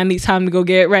 o'clock and I need time to go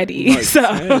get ready. Like,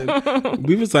 so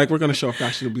we was like, we're gonna show up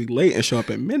fashionably late and show up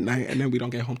at midnight, and then we don't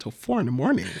get home till 4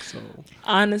 a.m. So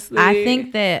honestly, I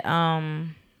think that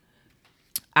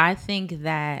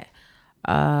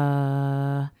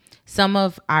some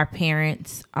of our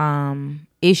parents'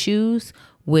 issues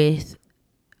with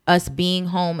us being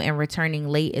home and returning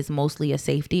late is mostly a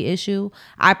safety issue.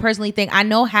 I personally think, I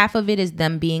know half of it is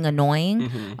them being annoying,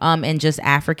 and just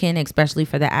African, especially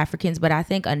for the Africans, but I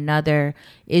think another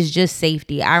is just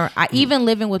safety. I even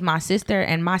living with my sister,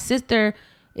 and my sister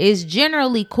is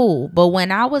generally cool, but when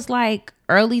I was like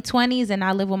early 20s and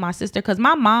I live with my sister, because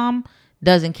my mom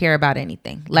doesn't care about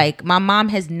anything. Like my mom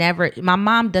does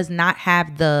not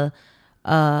have the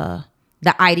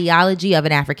ideology of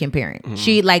an African parent. I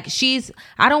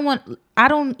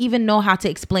don't even know how to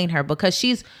explain her, because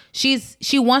she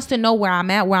wants to know where I'm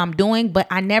at, where I'm doing, but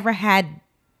I never had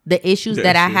the issues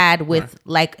I had with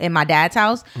like in my dad's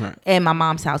house and my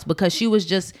mom's house, because she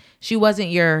wasn't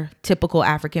your typical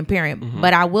African parent.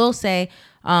 But I will say,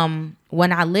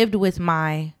 when I lived with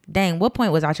what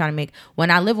point was I trying to make?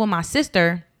 When I lived with my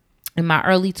sister, in my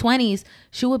early 20s,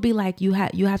 she would be like, you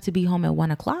have to be home at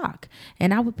 1:00.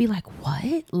 And I would be like,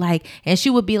 what? Like, and she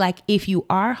would be like, if you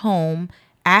are home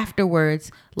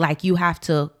afterwards, like you have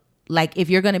to, like, if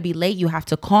you're going to be late, you have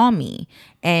to call me,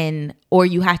 or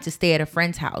you have to stay at a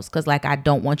friend's house. Cause like, I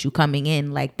don't want you coming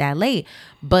in like that late.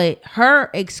 But her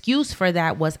excuse for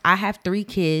that was, I have 3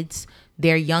 kids.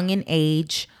 They're young in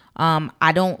age.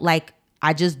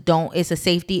 I just don't, it's a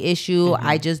safety issue.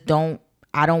 I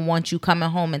don't want you coming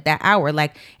home at that hour.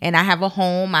 Like, and I have a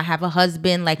home, I have a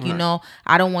husband, like, you know,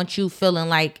 I don't want you feeling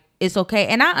like it's okay.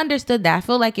 And I understood that. I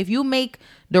feel like if you make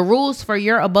the rules for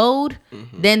your abode,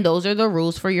 then those are the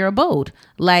rules for your abode.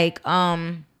 Like,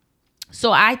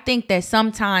 so I think that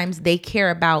sometimes they care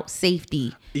about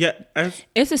safety. Yeah.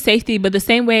 It's a safety, but the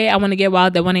same way I want to get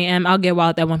wild at 1 a.m., I'll get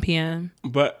wild at 1 p.m.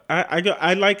 But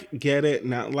I like get it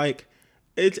now. Like,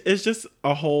 it's just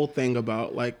a whole thing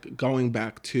about like going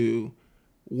back to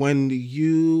when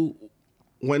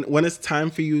it's time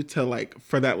for you to like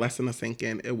for that lesson to sink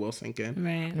in, it will sink in.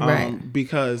 Right.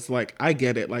 Because like I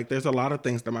get it. Like there's a lot of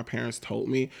things that my parents told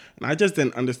me and I just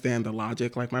didn't understand the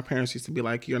logic. Like my parents used to be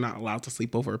like, you're not allowed to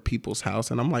sleep over at people's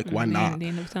house, and I'm like, why not?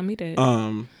 They never tell me that.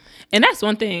 And that's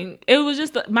one thing. It was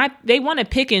just they want to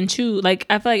pick and choose. Like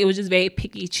I feel like it was just very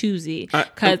picky choosy.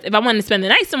 Because if I wanted to spend the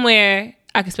night somewhere,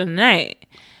 I could spend the night.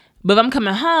 But if I'm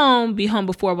coming home, be home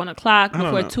before 1:00,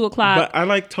 before 2:00. But I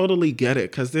like totally get it,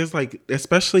 because there's like,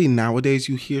 especially nowadays,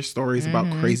 you hear stories about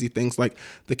crazy things, like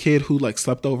the kid who like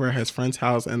slept over at his friend's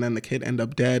house and then the kid ended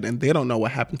up dead and they don't know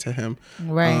what happened to him.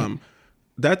 Right.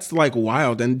 That's like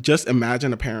wild. And just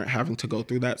imagine a parent having to go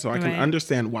through that. So I can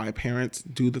understand why parents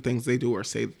do the things they do or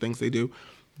say the things they do.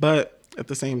 But at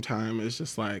the same time, it's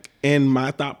just like, in my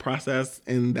thought process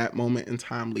in that moment in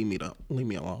time, leave me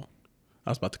alone. I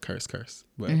was about to curse,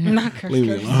 but Not curse. leave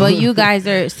me alone. But you guys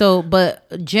are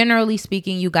but generally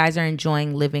speaking, you guys are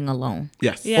enjoying living alone.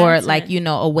 Yes. Yeah, or like, you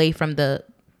know, away from the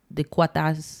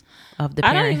quotas of the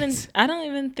parents. I don't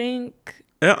even think.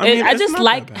 I just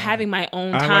like having my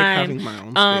own time. I like having my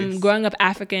own space. Growing up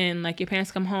African, like your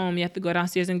parents come home, you have to go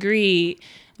downstairs and greet.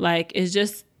 Like it's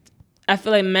just, I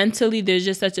feel like mentally there's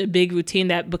just such a big routine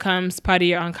that becomes part of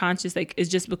your unconscious. Like it's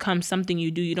just becomes something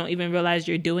you do. You don't even realize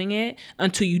you're doing it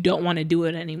until you don't want to do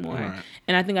it anymore. Right.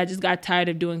 And I think I just got tired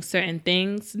of doing certain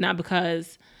things, not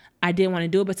because I didn't want to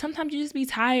do it, but sometimes you just be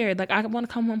tired. Like I want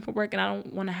to come home from work and I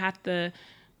don't want to have to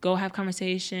go have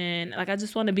conversation. Like I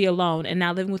just want to be alone. And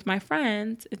now living with my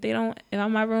friends, if I'm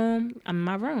in my room, I'm in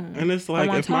my room. And it's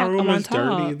like, if my room is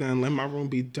dirty, then let my room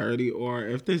be dirty. Or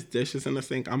if there's dishes in the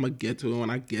sink, I'm gonna get to it when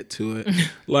I get to it.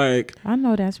 Like I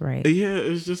know that's right. Yeah,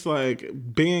 it's just like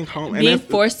being home, being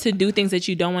forced to do things that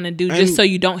you don't want to do just so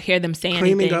you don't hear them say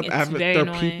anything. Cleaning up it's after very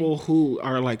annoying. People who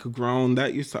are like grown,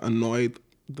 that used to annoy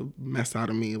the mess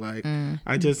out of me. Like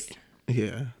I just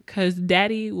because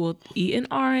daddy will eat an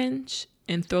orange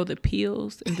and throw the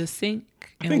peels in the sink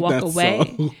and walk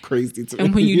away. So crazy to me.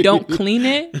 And when you don't clean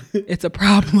it, it's a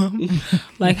problem.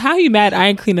 Like, how are you mad I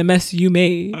ain't clean the mess you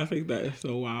made? I think that is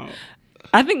so wild.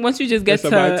 I think once you just get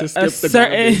to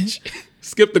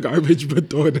skip the garbage, but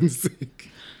throw it in the sink.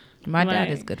 My dad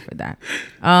is good for that.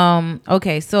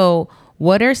 Okay, so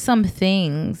what are some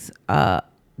things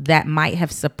that might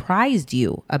have surprised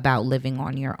you about living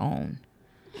on your own?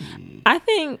 I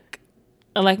think,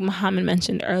 like Muhammad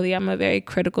mentioned earlier, I'm a very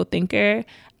critical thinker.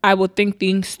 I will think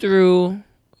things through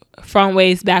front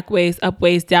ways, back ways, up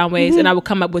ways, down ways, and I will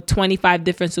come up with 25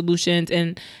 different solutions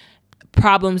and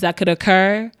problems that could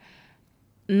occur.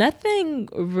 Nothing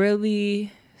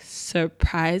really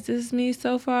surprises me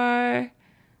so far.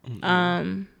 I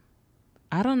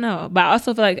don't know. But I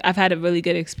also feel like I've had a really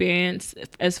good experience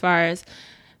as far as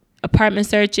apartment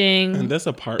searching, and this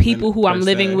apartment, people who I'm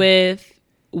living with,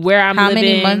 where I'm living. How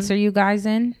many months are you guys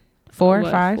in? 4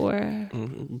 or 5? 4.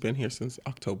 Been here since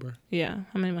October. Yeah.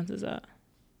 How many months is that?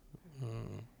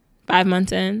 5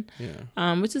 months in.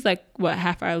 Yeah. Which is like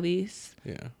half our lease.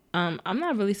 Yeah. I'm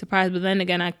not really surprised, but then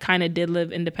again, I kind of did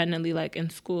live independently, like in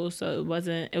school, so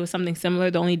it was something similar.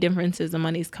 The only difference is the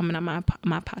money's coming out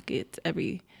my pockets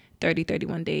every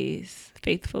 31 days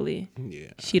faithfully.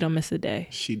 Yeah. She don't miss a day.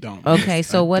 She don't. Okay,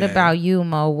 so what about you,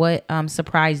 Mo? What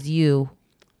surprised you?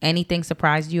 Anything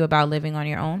surprised you about living on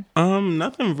your own?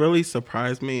 Nothing really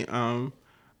surprised me. I'm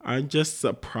just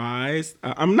surprised.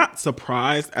 I'm not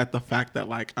surprised at the fact that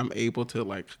like I'm able to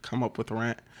like come up with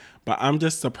rent, but I'm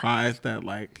just surprised that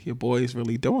like your boy's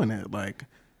really doing it. Like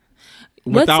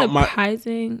without my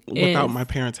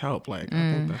parents' help. Like I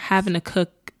think having to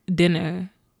cook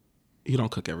dinner. You don't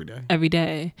cook every day. Every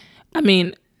day. I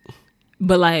mean,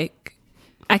 but like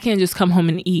I can't just come home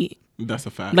and eat. That's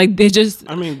a fact. Like they just.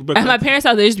 I mean, At my parents'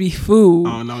 house, there just be food.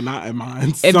 Oh no, not at mine.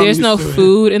 If there's no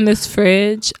food in this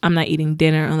fridge, I'm not eating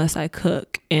dinner unless I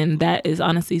cook, and that is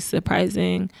honestly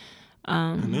surprising.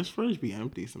 And this fridge be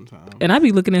empty sometimes. And I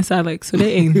be looking inside like, so there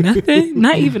ain't nothing,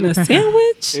 not even a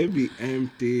sandwich. It be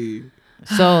empty.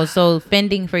 So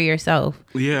fending for yourself.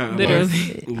 Yeah,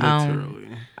 Literally.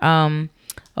 Literally.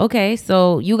 Okay,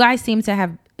 so you guys seem to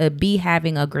have be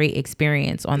having a great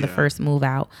experience on the first move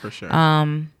out. For sure.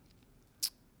 And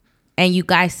you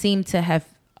guys seem to have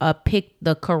picked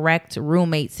the correct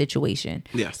roommate situation.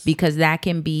 Yes. Because that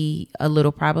can be a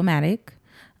little problematic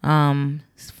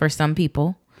for some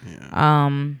people. Yeah.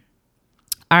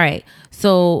 All right.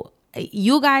 So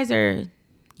you guys are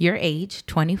your age,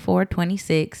 24,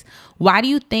 26. Why do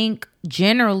you think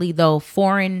generally though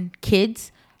foreign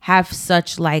kids have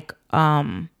such like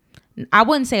I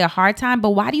wouldn't say a hard time,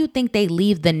 but why do you think they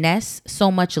leave the nest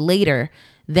so much later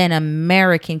than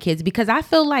American kids? Because I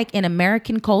feel like in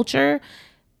American culture,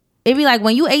 it'd be like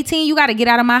when you 18, you got to get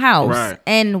out of my house. Right.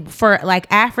 And for like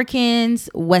Africans,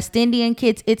 West Indian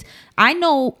kids, it's I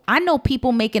know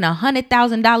people making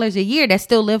 $100,000 a year that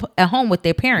still live at home with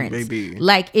their parents. Baby.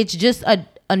 Like it's just a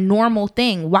normal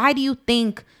thing. Why do you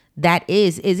think that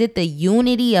is? Is it the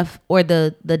unity of or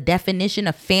the definition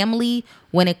of family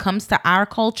when it comes to our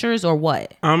cultures or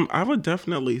what? I would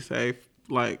definitely say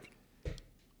like,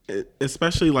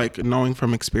 especially like knowing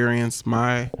from experience,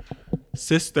 my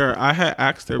sister, I had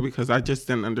asked her because I just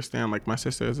didn't understand. Like my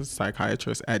sister is a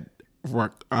psychiatrist at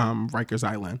Rikers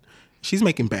Island. She's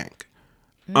making bank.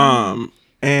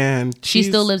 And She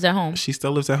still lives at home. She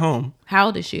still lives at home. How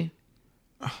old is she?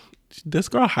 This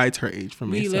girl hides her age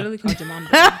from me. We so- literally called your mom.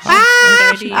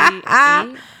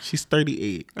 38 She's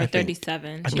 38. or I think.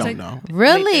 37. I She's don't like know.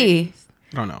 Really?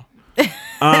 I don't know. We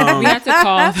had to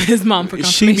call his mom for She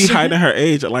confirmation. be hiding her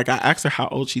age. Like I asked her how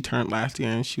old she turned last year,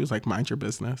 and she was like, "Mind your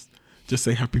business. Just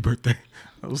say happy birthday."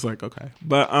 I was like, "Okay."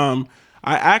 But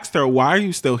I asked her, "Why are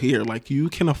you still here? Like you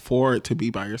can afford to be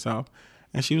by yourself."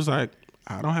 And she was like,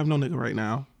 "I don't have no nigga right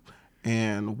now,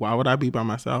 and why would I be by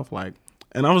myself?" Like,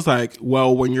 and I was like,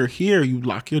 "Well, when you're here, you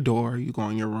lock your door, you go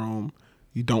in your room,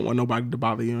 you don't want nobody to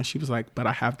bother you." And she was like, "But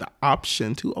I have the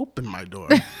option to open my door."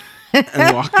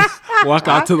 And walk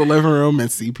out to the living room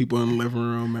and see people in the living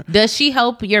room. Does she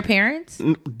help your parents?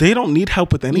 They don't need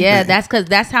help with anything. Yeah, that's because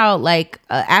that's how like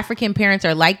African parents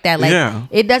are like that. Like Yeah.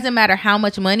 it doesn't matter how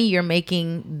much money you're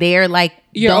making. They're like,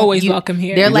 You're always welcome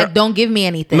here. They're like, Yeah. don't give me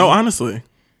anything. No, honestly,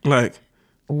 like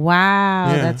Wow,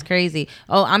 Yeah. that's crazy.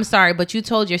 Oh, I'm sorry, but you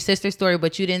told your sister's story,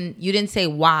 but you didn't say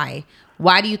why.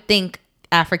 Why do you think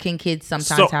African kids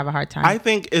sometimes have a hard time? I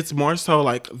think it's more so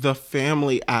like the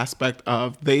family aspect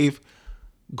of they've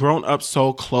grown up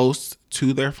so close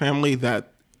to their family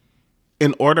that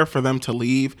in order for them to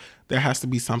leave, there has to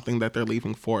be something that they're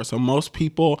leaving for. So most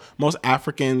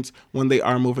Africans, when they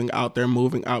are moving out, they're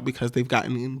moving out because they've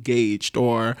gotten engaged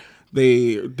or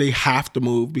they have to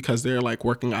move because they're like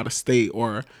working out of state,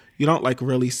 or you don't like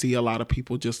really see a lot of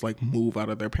people just like move out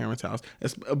of their parents' house.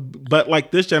 But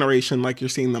like this generation, like you're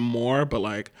seeing them more, but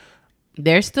like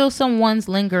There's still some ones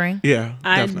lingering. yeah,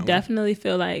 I definitely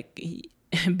feel like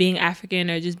being African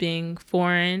or just being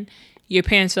foreign, your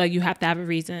parents feel like you have to have a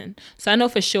reason. So I know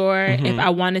for sure if I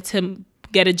wanted to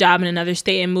get a job in another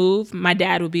state and move, my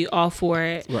dad would be all for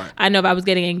it. Right. I know if I was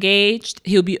getting engaged,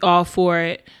 he would be all for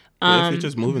it. Yeah, if you're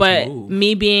just moving but to move.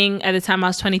 me being at the time I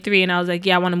was 23 and I was like,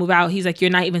 yeah, I want to move out. He's like, you're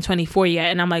not even 24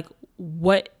 yet. And I'm like,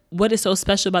 what is so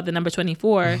special about the number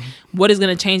 24? What is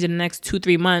going to change in the next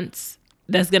 2-3 months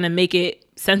that's going to make it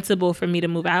sensible for me to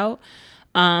move out?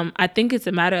 I think it's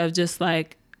a matter of just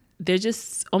like, they're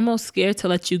just almost scared to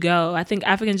let you go. I think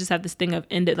Africans just have this thing of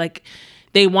like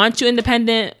they want you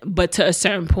independent, but to a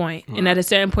certain point. And at a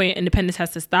certain point, independence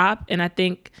has to stop. And I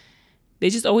think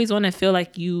they just always want to feel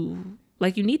like you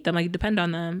need them, like you depend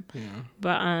on them. Yeah.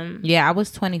 But Yeah, I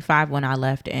was 25 when I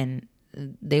left, and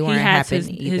they he weren't has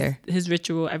happy either. his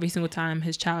ritual every single time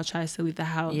his child tries to leave the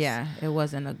house. Yeah, it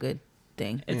wasn't a good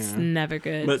thing. It's never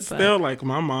good. But still, like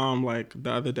my mom, like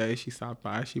the other day, she stopped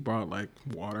by. She brought like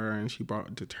water and she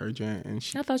brought detergent and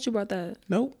she. I thought you brought that.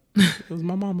 Nope, it was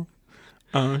my mama.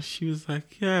 She was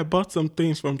like, "Yeah, I bought some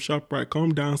things from ShopRite.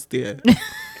 Come downstairs."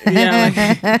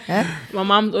 Yeah, like my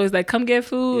mom's always like, "Come get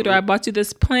food," or "I bought you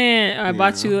this plant," or "I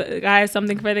bought you guys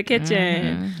something for the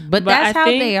kitchen." But that's I how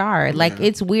think- they are. Like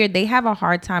it's weird. They have a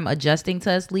hard time adjusting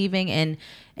to us leaving, and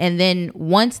then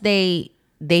once they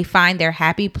find their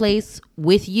happy place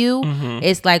with you,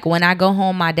 it's like when I go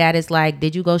home, my dad is like,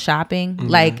 "Did you go shopping?"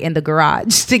 Like in the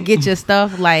garage to get your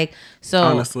stuff. Like so.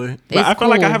 Honestly, but it's I feel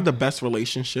like I cool. have the best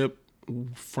relationship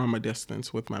from a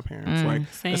distance with my parents.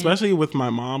 Like Same. especially with my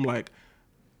mom. Like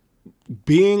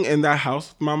being in that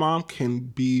house with my mom can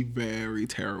be very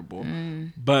terrible.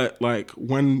 But like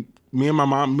when me and my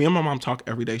mom talk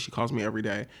every day. She calls me every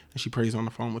day and she prays on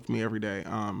the phone with me every day.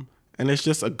 And it's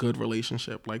just a good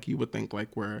relationship. Like you would think like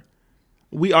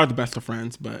we are the best of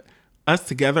friends, but us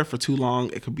together for too long,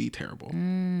 it could be terrible.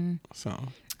 So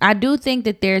I do think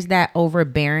that there's that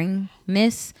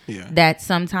overbearingness Yeah. that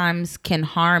sometimes can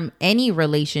harm any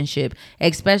relationship,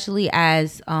 especially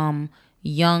as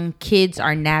young kids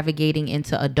are navigating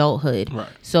into adulthood. Right.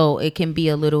 So it can be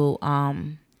a little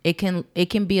it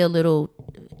can be a little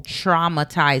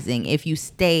traumatizing if you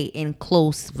stay in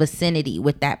close vicinity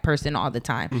with that person all the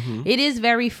time. It is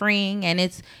very freeing, and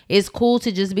it's cool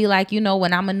to just be like, you know,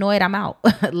 when I'm annoyed, I'm out.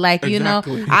 Like, you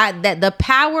Exactly. know, that the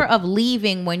power of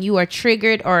leaving when you are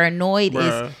triggered or annoyed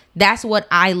Bruh. that's what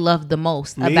I love the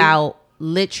most about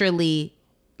literally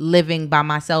living by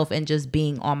myself and just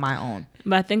being on my own.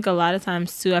 But I think a lot of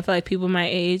times too, I feel like people my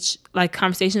age, like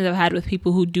conversations I've had with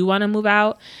people who do want to move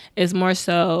out, is more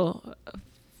so,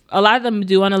 a lot of them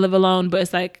do want to live alone, but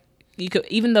it's like, you could,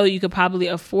 even though you could probably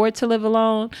afford to live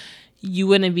alone, you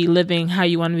wouldn't be living how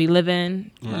you want to be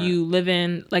living. Right. You live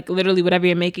in, like, literally whatever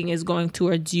you're making is going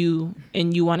towards you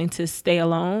and you wanting to stay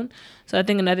alone. So I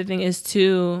think another thing is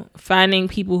too, finding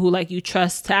people who like you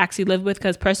trust to actually live with.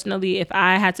 Because personally, if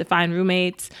I had to find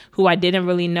roommates who I didn't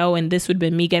really know and this would have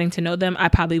been me getting to know them, I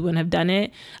probably wouldn't have done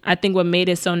it. I think what made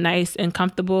it so nice and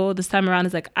comfortable this time around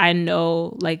is like, I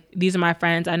know, like, these are my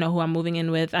friends. I know who I'm moving in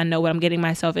with. I know what I'm getting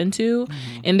myself into.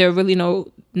 And there are really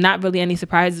not really any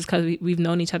surprises because we've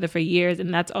known each other for years.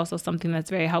 And that's also something that's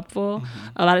very helpful.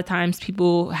 A lot of times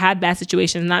people have bad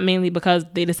situations, not mainly because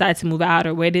they decide to move out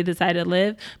or where they decide to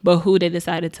live, but who they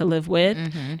decided to live with.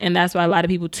 And that's why a lot of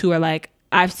people too are like,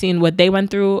 I've seen what they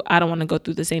went through. I don't want to go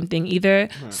through the same thing either.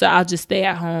 Right. So I'll just stay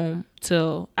at home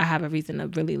till I have a reason to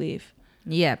really leave.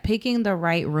 Yeah, picking the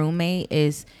right roommate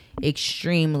is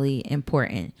extremely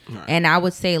important. Right. And I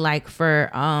would say like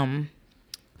for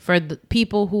the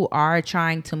people who are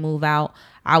trying to move out,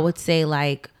 I would say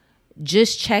like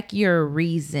just check your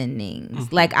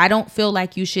reasonings. Like I don't feel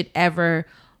like you should ever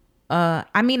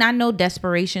I mean, I know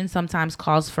desperation sometimes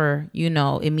calls for, you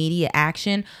know, immediate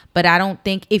action, but I don't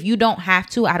think if you don't have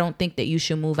to, I don't think that you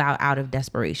should move out of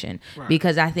desperation. Right.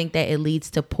 Because I think that it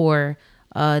leads to poor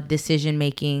decision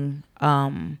making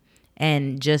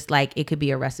and just like it could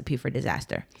be a recipe for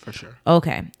disaster. For sure.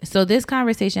 Okay. So this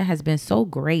conversation has been so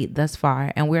great thus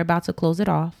far, and we're about to close it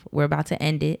off. We're about to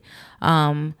end it.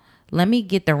 Let me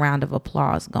get the round of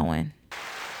applause going.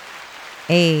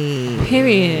 Hey.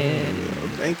 Period.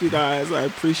 Thank you guys. I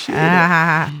appreciate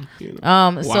it. You know.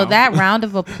 Wow. So that round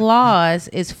of applause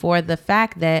is for the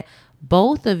fact that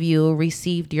both of you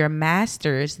received your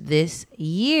masters this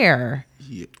year.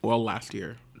 Yeah. Well, last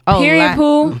year. Oh, Period,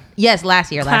 Pooh. Yes,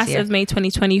 last year. Class of May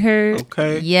 2020, heard.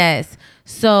 Okay. Yes.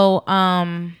 So,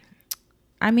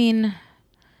 I mean,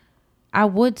 I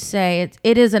would say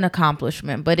it is an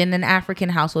accomplishment, but in an African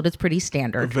household, it's pretty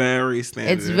standard. Very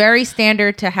standard. It's very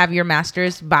standard to have your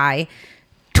master's by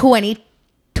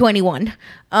 2021,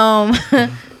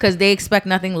 because they expect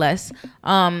nothing less.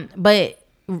 But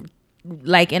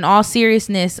like in all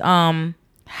seriousness,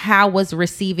 how was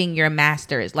receiving your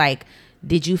master's? Like,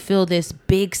 did you feel this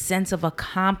big sense of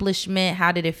accomplishment?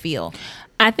 How did it feel?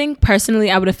 I think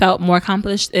personally, I would have felt more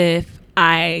accomplished if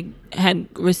I had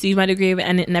received my degree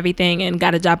and everything and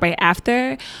got a job right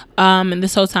after. And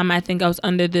this whole time, I think I was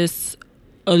under this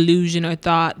illusion or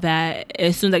thought that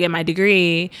as soon as I get my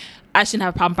degree, I shouldn't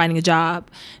have a problem finding a job.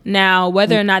 Now,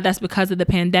 whether or not that's because of the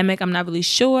pandemic, I'm not really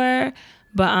sure.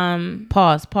 But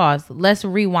Pause. Let's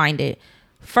rewind it.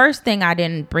 First thing I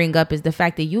didn't bring up is the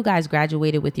fact that you guys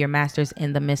graduated with your master's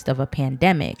in the midst of a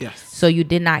pandemic. Yes. So you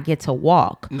did not get to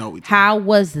walk. No, we didn't. How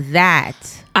was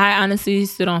that? I honestly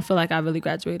still don't feel like I really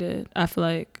graduated. I feel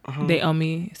like they owe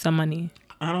me some money.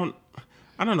 I don't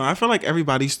know. I feel like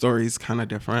everybody's story is kind of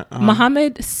different.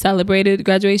 Muhammad celebrated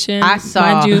graduation. I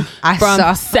saw. Mind you, I from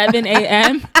saw. 7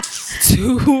 a.m.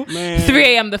 to 3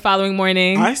 a.m. the following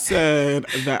morning. I said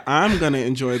that I'm going to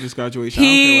enjoy this graduation. I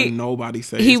don't care what nobody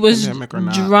says. He was pandemic or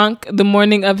not. drunk the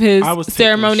morning of his I was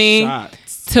ceremony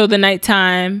till the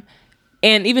nighttime.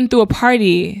 And even through a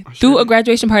party, a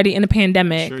graduation party in a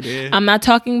pandemic. Sure did. I'm not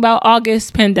talking about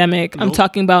August pandemic. Nope. I'm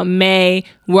talking about May.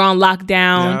 We're on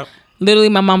lockdown. Yep. Literally,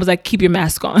 my mom was like, keep your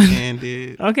mask on. And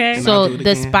did. Okay. And So I'll do it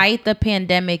again. despite the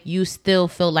pandemic, you still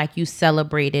feel like you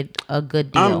celebrated a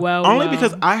good deal. Only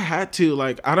because I had to.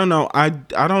 Like, I don't know. I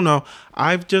don't know.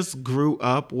 I've just grew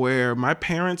up where my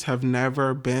parents have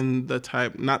never been the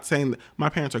type, not saying that my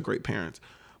parents are great parents,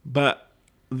 but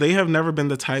they have never been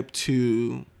the type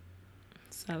to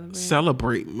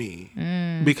celebrate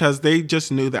me because they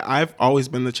just knew that I've always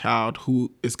been the child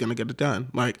who is going to get it done.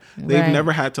 Like they've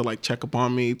never had to like check up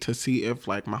on me to see if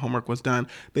like my homework was done.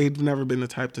 They've never been the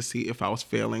type to see if I was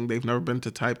failing. They've never been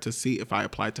the type to see if I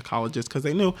applied to colleges because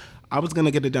they knew I was going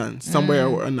to get it done somewhere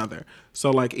or another.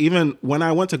 So like even when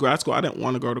I went to grad school, I didn't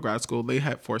want to go to grad school. They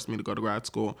had forced me to go to grad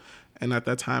school. And at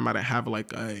that time I didn't have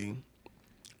like a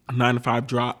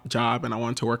 9-to-5 job and I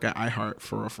wanted to work at iHeart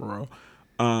for real.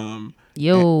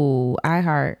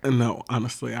 iHeart. No,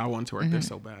 honestly, I wanted to work there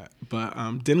so bad, but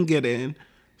didn't get in.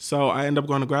 So I ended up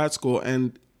going to grad school,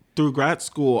 and through grad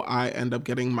school, I ended up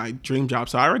getting my dream job.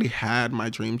 So I already had my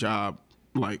dream job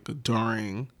like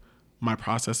during my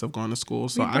process of going to school.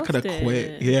 So I could have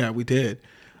quit. Yeah, we did.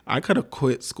 I could have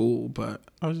quit school, but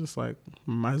I was just like,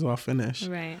 might as well finish.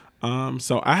 Right.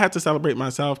 So I had to celebrate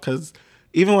myself because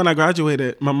even when I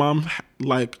graduated, my mom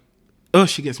like, oh,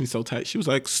 she gets me so tight. She was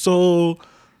like, so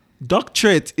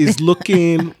doctorate is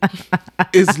looking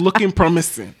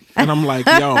promising. And I'm like,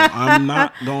 yo, I'm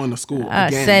not going to school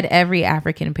again. Said every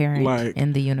African parent like,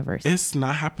 in the universe. It's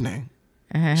not happening.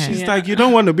 She's like, you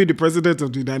don't want to be the president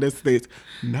of the United States.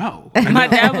 No. My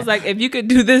dad was like, if you could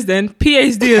do this, then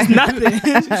PhD is nothing.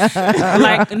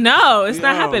 Like, no, it's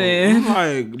not happening. I'm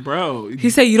like, bro. He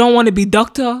said, you don't want to be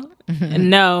doctor?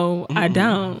 No, I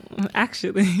don't,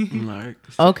 actually. Like,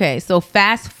 okay, so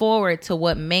fast forward to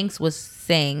what Minx was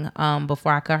saying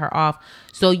before I cut her off.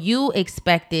 So you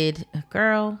expected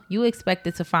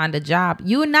to find a job.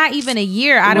 You were not even a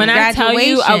year out of graduation. When I tell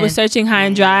you I was searching high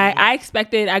and dry, I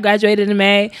graduated in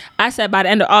May. I said by the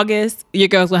end of August, your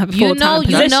girl's going to have a full-time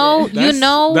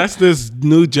position. That's this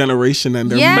new generation and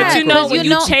their But you know, when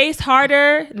you chase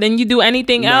harder than you do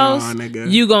anything else,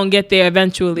 you going to get there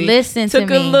eventually. Listen to me.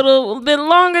 Took a little bit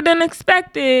longer than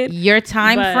expected. Your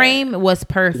time frame was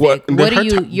perfect.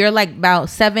 You're like about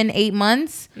 7-8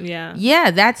 months? Yeah. Yeah,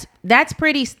 that's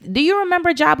pretty. Do you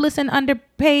remember Jobless and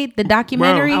Underpaid, the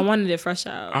documentary? Bro, I wanted it fresh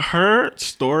out. Her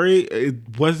story,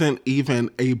 it wasn't even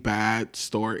a bad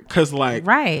story. Because, like,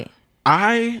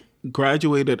 I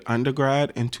graduated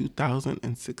undergrad in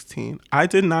 2016. I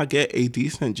did not get a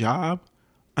decent job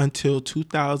until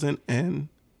 2018.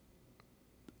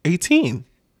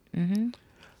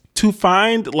 To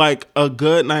find, like, a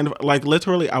good 9 to 5, like,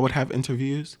 literally, I would have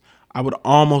interviews. I would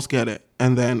almost get it.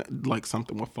 And then, like,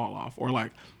 something would fall off. Or,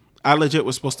 like, I legit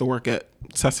was supposed to work at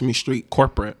Sesame Street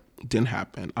corporate. Didn't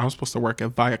happen. I was supposed to work at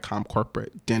Viacom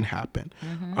corporate. Didn't happen.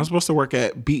 I was supposed to work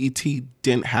at BET.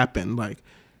 Didn't happen. Like,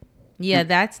 yeah,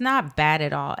 that's not bad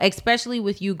at all. Especially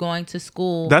with you going to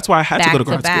school. That's why I had to go to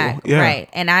grad school. Yeah. Right.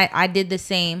 And I did the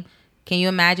same. Can you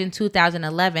imagine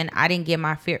 2011? I didn't get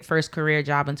my first career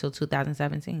job until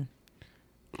 2017.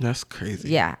 That's crazy.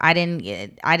 Yeah, I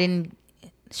didn't.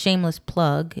 Shameless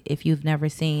plug, if you've never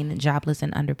seen Jobless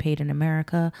and Underpaid in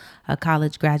America, a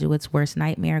college graduate's worst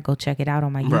nightmare, go check it out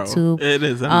on my YouTube. It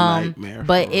is a nightmare.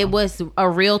 But it was a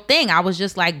real thing. I was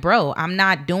just like, bro, I'm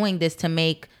not doing this to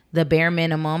make the bare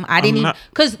minimum. I didn't even,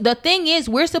 because the thing is,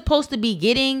 we're supposed to be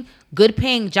getting good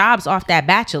paying jobs off that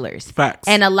bachelor's. Facts.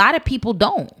 And a lot of people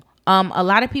don't.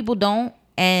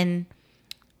 And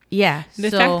yeah.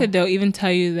 The fact that they'll even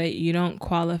tell you that you don't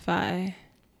qualify.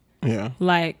 Yeah.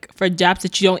 Like, for jobs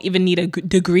that you don't even need a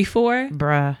degree for.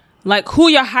 Bruh. Like, who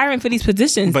you're hiring for these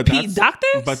positions?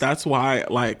 Doctors? But that's why,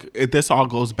 like, this all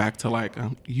goes back to, like,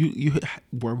 you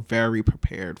were very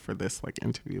prepared for this, like,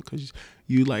 interview. Because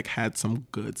you, like, had some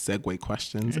good segue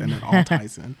questions. And it all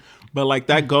ties in. But, like,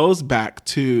 that goes back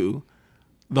to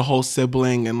the whole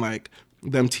sibling and, like,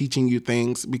 them teaching you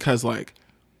things. Because, like,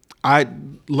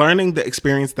 learning the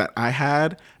experience that I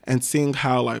had and seeing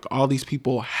how, like, all these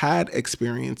people had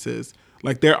experiences.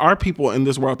 Like, there are people in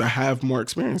this world that have more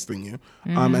experience than you.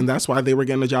 And that's why they were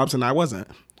getting the jobs and I wasn't.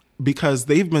 Because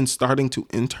they've been starting to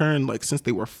intern, like, since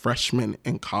they were freshmen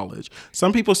in college.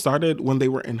 Some people started when they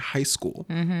were in high school.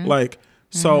 Like,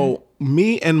 so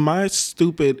me and my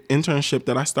stupid internship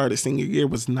that I started senior year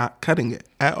was not cutting it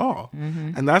at all.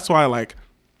 And that's why, like,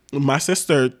 my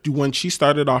sister, when she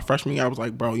started off freshman year, I was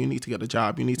like, bro, you need to get a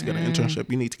job. You need to get an internship.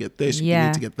 You need to get this. You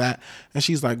need to get that. And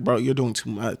she's like, bro, you're doing too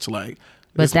much. Like,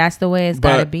 but that's the way it's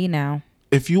got to be now.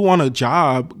 If you want a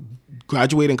job,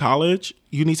 graduating college,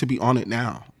 you need to be on it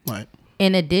now. Like,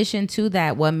 in addition to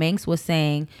that, what Minx was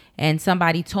saying, and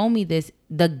somebody told me this,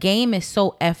 the game is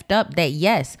so effed up that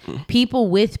yes, people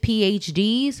with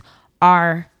PhDs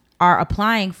are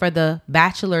applying for the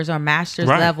bachelor's or master's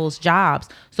levels jobs.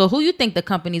 So who you think the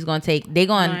company's going to take? They're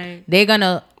going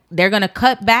to they're going to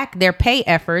cut back their pay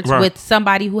efforts Right. with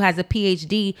somebody who has a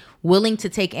PhD willing to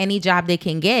take any job they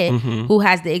can get, who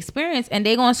has the experience, and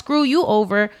they're going to screw you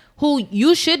over, who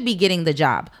you should be getting the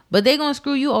job, but they're going to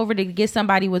screw you over to get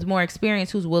somebody with more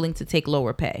experience who's willing to take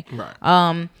lower pay.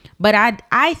 Right. But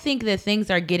I think that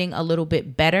things are getting a little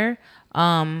bit better.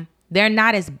 They're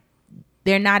not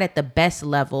at the best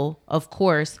level, of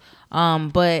course.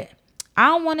 But I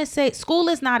don't want to say school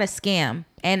is not a scam,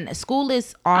 and school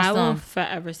is awesome. I will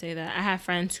forever say that. I have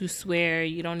friends who swear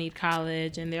you don't need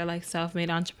college and they're like self-made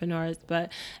entrepreneurs,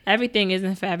 but everything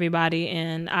isn't for everybody.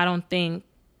 And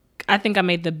I think I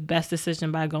made the best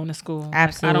decision by going to school.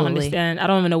 Absolutely. Like, I don't understand. I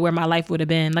don't even know where my life would have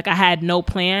been. Like, I had no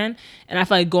plan, and I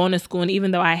feel like going to school, and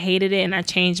even though I hated it and I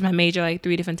changed my major like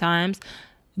 3 different times,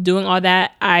 doing all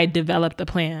that, I developed a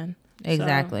plan.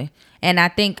 Exactly. And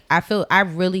I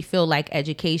really feel like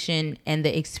education and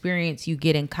the experience you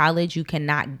get in college, you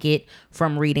cannot get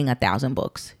from reading 1,000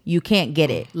 books. You can't get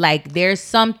it. Like, there's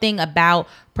something about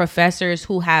professors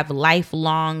who have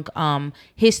lifelong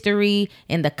history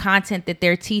in the content that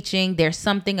they're teaching. There's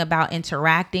something about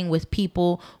interacting with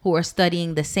people who are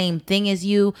studying the same thing as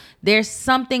you. There's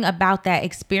something about that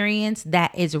experience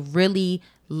that is really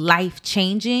life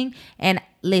changing. And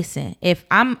listen, if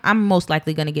I'm most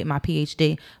likely going to get my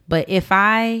PhD, but if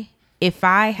I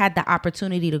had the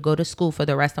opportunity to go to school for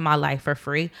the rest of my life for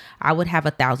free, I would have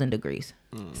 1,000 degrees.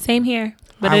 Same here,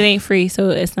 but it ain't free, so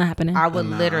it's not happening. I would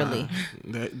literally.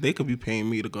 They could be paying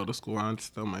me to go to school. I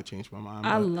still might change my mind.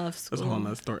 I love school. That's a whole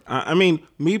nother story. I mean,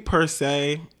 me per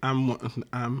se, I'm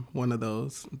one of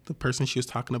those. The person she was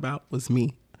talking about was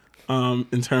me.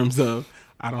 In terms of,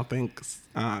 I don't think,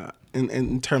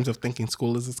 in terms of thinking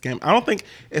school is a scam. I don't think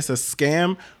it's a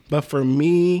scam, but for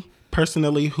me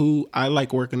personally, who I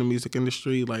like work in the music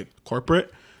industry, like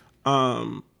corporate,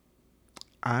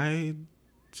 I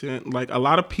didn't, like, a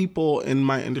lot of people in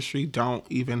my industry don't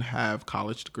even have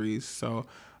college degrees. So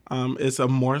it's a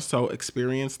more so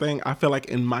experience thing. I feel like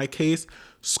in my case,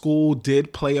 school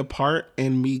did play a part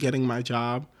in me getting my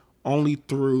job only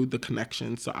through the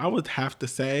connection. So I would have to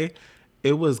say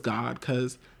it was God,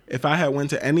 because if I had went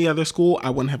to any other school, I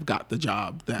wouldn't have got the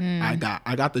job that I got.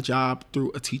 I got the job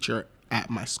through a teacher at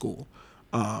my school.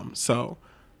 So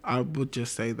I would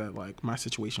just say that, like, my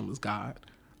situation was God.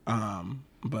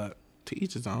 But to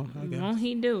each his own, I guess. Won't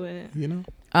he do it? You know?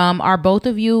 Are both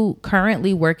of you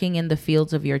currently working in the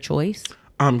fields of your choice?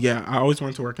 Yeah, I always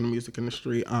wanted to work in the music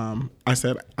industry. I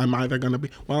said I'm either going to be,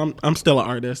 well, I'm still an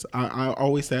artist. I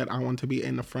always said I want to be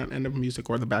in the front end of music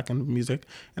or the back end of music.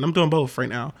 And I'm doing both right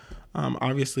now.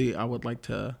 Obviously, I would like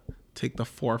to take the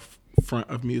forefront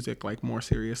of music, like, more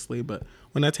seriously. But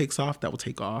when that takes off, that will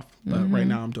take off. But right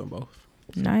now, I'm doing both.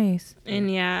 Nice.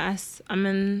 And yeah,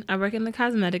 I work in the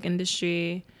cosmetic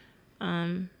industry.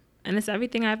 And it's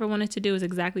everything I ever wanted to do. Is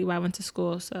exactly why I went to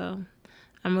school. So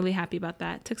I'm really happy about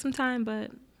that. Took some time,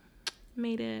 but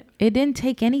made it. It didn't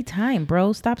take any time,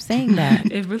 bro. Stop saying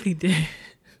that. It really did.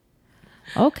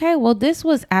 Okay, well, this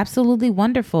was absolutely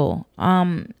wonderful.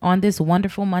 On this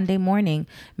wonderful Monday morning.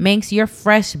 Manx, you're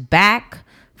fresh back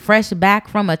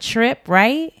from a trip,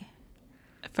 right?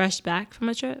 Fresh back from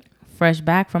a trip? Fresh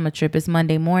back from a trip. It's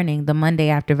Monday morning, the Monday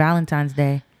after Valentine's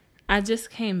Day. I just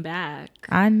came back.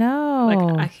 I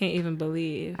know. Like, I can't even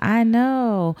believe. I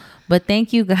know. But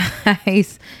thank you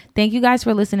guys. Thank you guys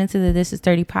for listening to the This Is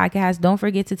 30 podcast. Don't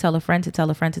forget to tell a friend, to tell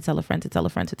a friend, to tell a friend, to tell a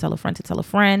friend, to tell a friend, to tell a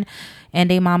friend, and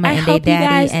they mama and they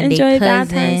daddy and they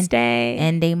cousin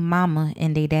and they mama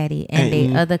and they daddy and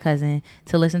they other cousin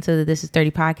to listen to the This Is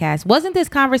 30 podcast. Wasn't this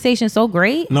conversation so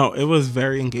great? No, it was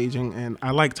very engaging, and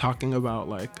I like talking about,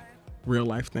 like, real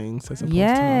life things as opposed to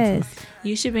nonsense.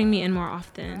 You should bring me in more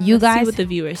often. You guys see what the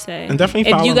viewers say. And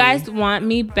definitely if you follow guys me. want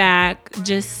me back,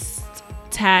 just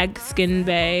tag Skin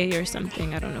Bay or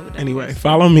something. I don't know what that Anyway, is.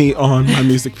 follow me on my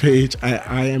music page.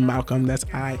 I am Malcolm. That's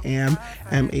I am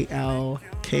MALKALM.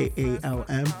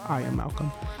 I am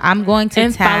Malcolm. I'm going to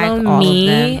and tag follow all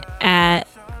me of them. at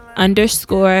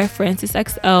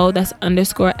 _FrancisXO. That's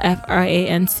 _FRANCES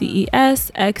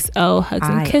XO. Hugs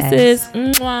and kisses.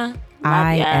 Mwah.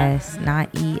 IS, not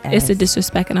ES. It's a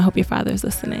disrespect, and I hope your father is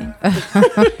listening.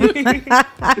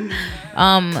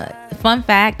 Fun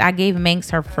fact, I gave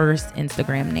Manx her first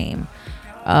Instagram name.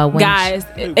 Guys,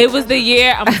 it was the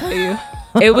year, I'm going to tell you.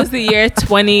 It was the year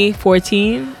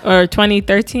 2014 or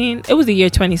 2013. It was the year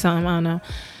 20-something. I don't know.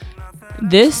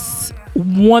 This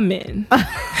woman,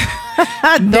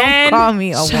 Don't call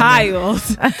me a child,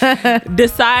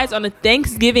 decides on a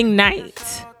Thanksgiving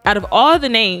night, out of all the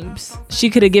names she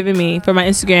could have given me for my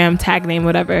Instagram tag name,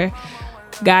 whatever,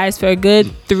 guys, for a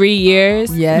good 3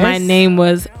 years, Yes. my name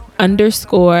was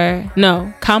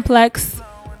complex,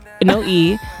 no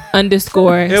E,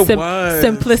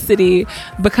 simplicity,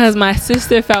 because my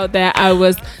sister felt that I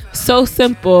was so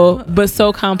simple but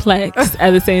so complex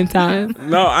at the same time.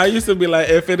 No, I used to be like,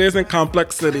 if it isn't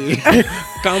complexity,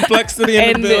 complexity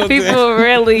in And the building. people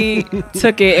really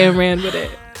took it and ran with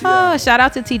it. Oh, shout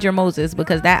out to Teacher Moses,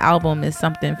 because that album is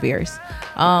something fierce.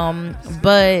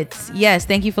 But yes,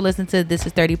 thank you for listening to This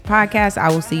Is 30 podcast. I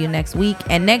will see you next week.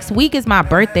 And next week is my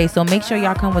birthday, so make sure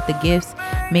y'all come with the gifts.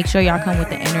 Make sure y'all come with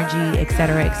the energy,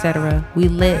 etc., etc. We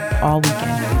lit all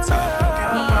weekend.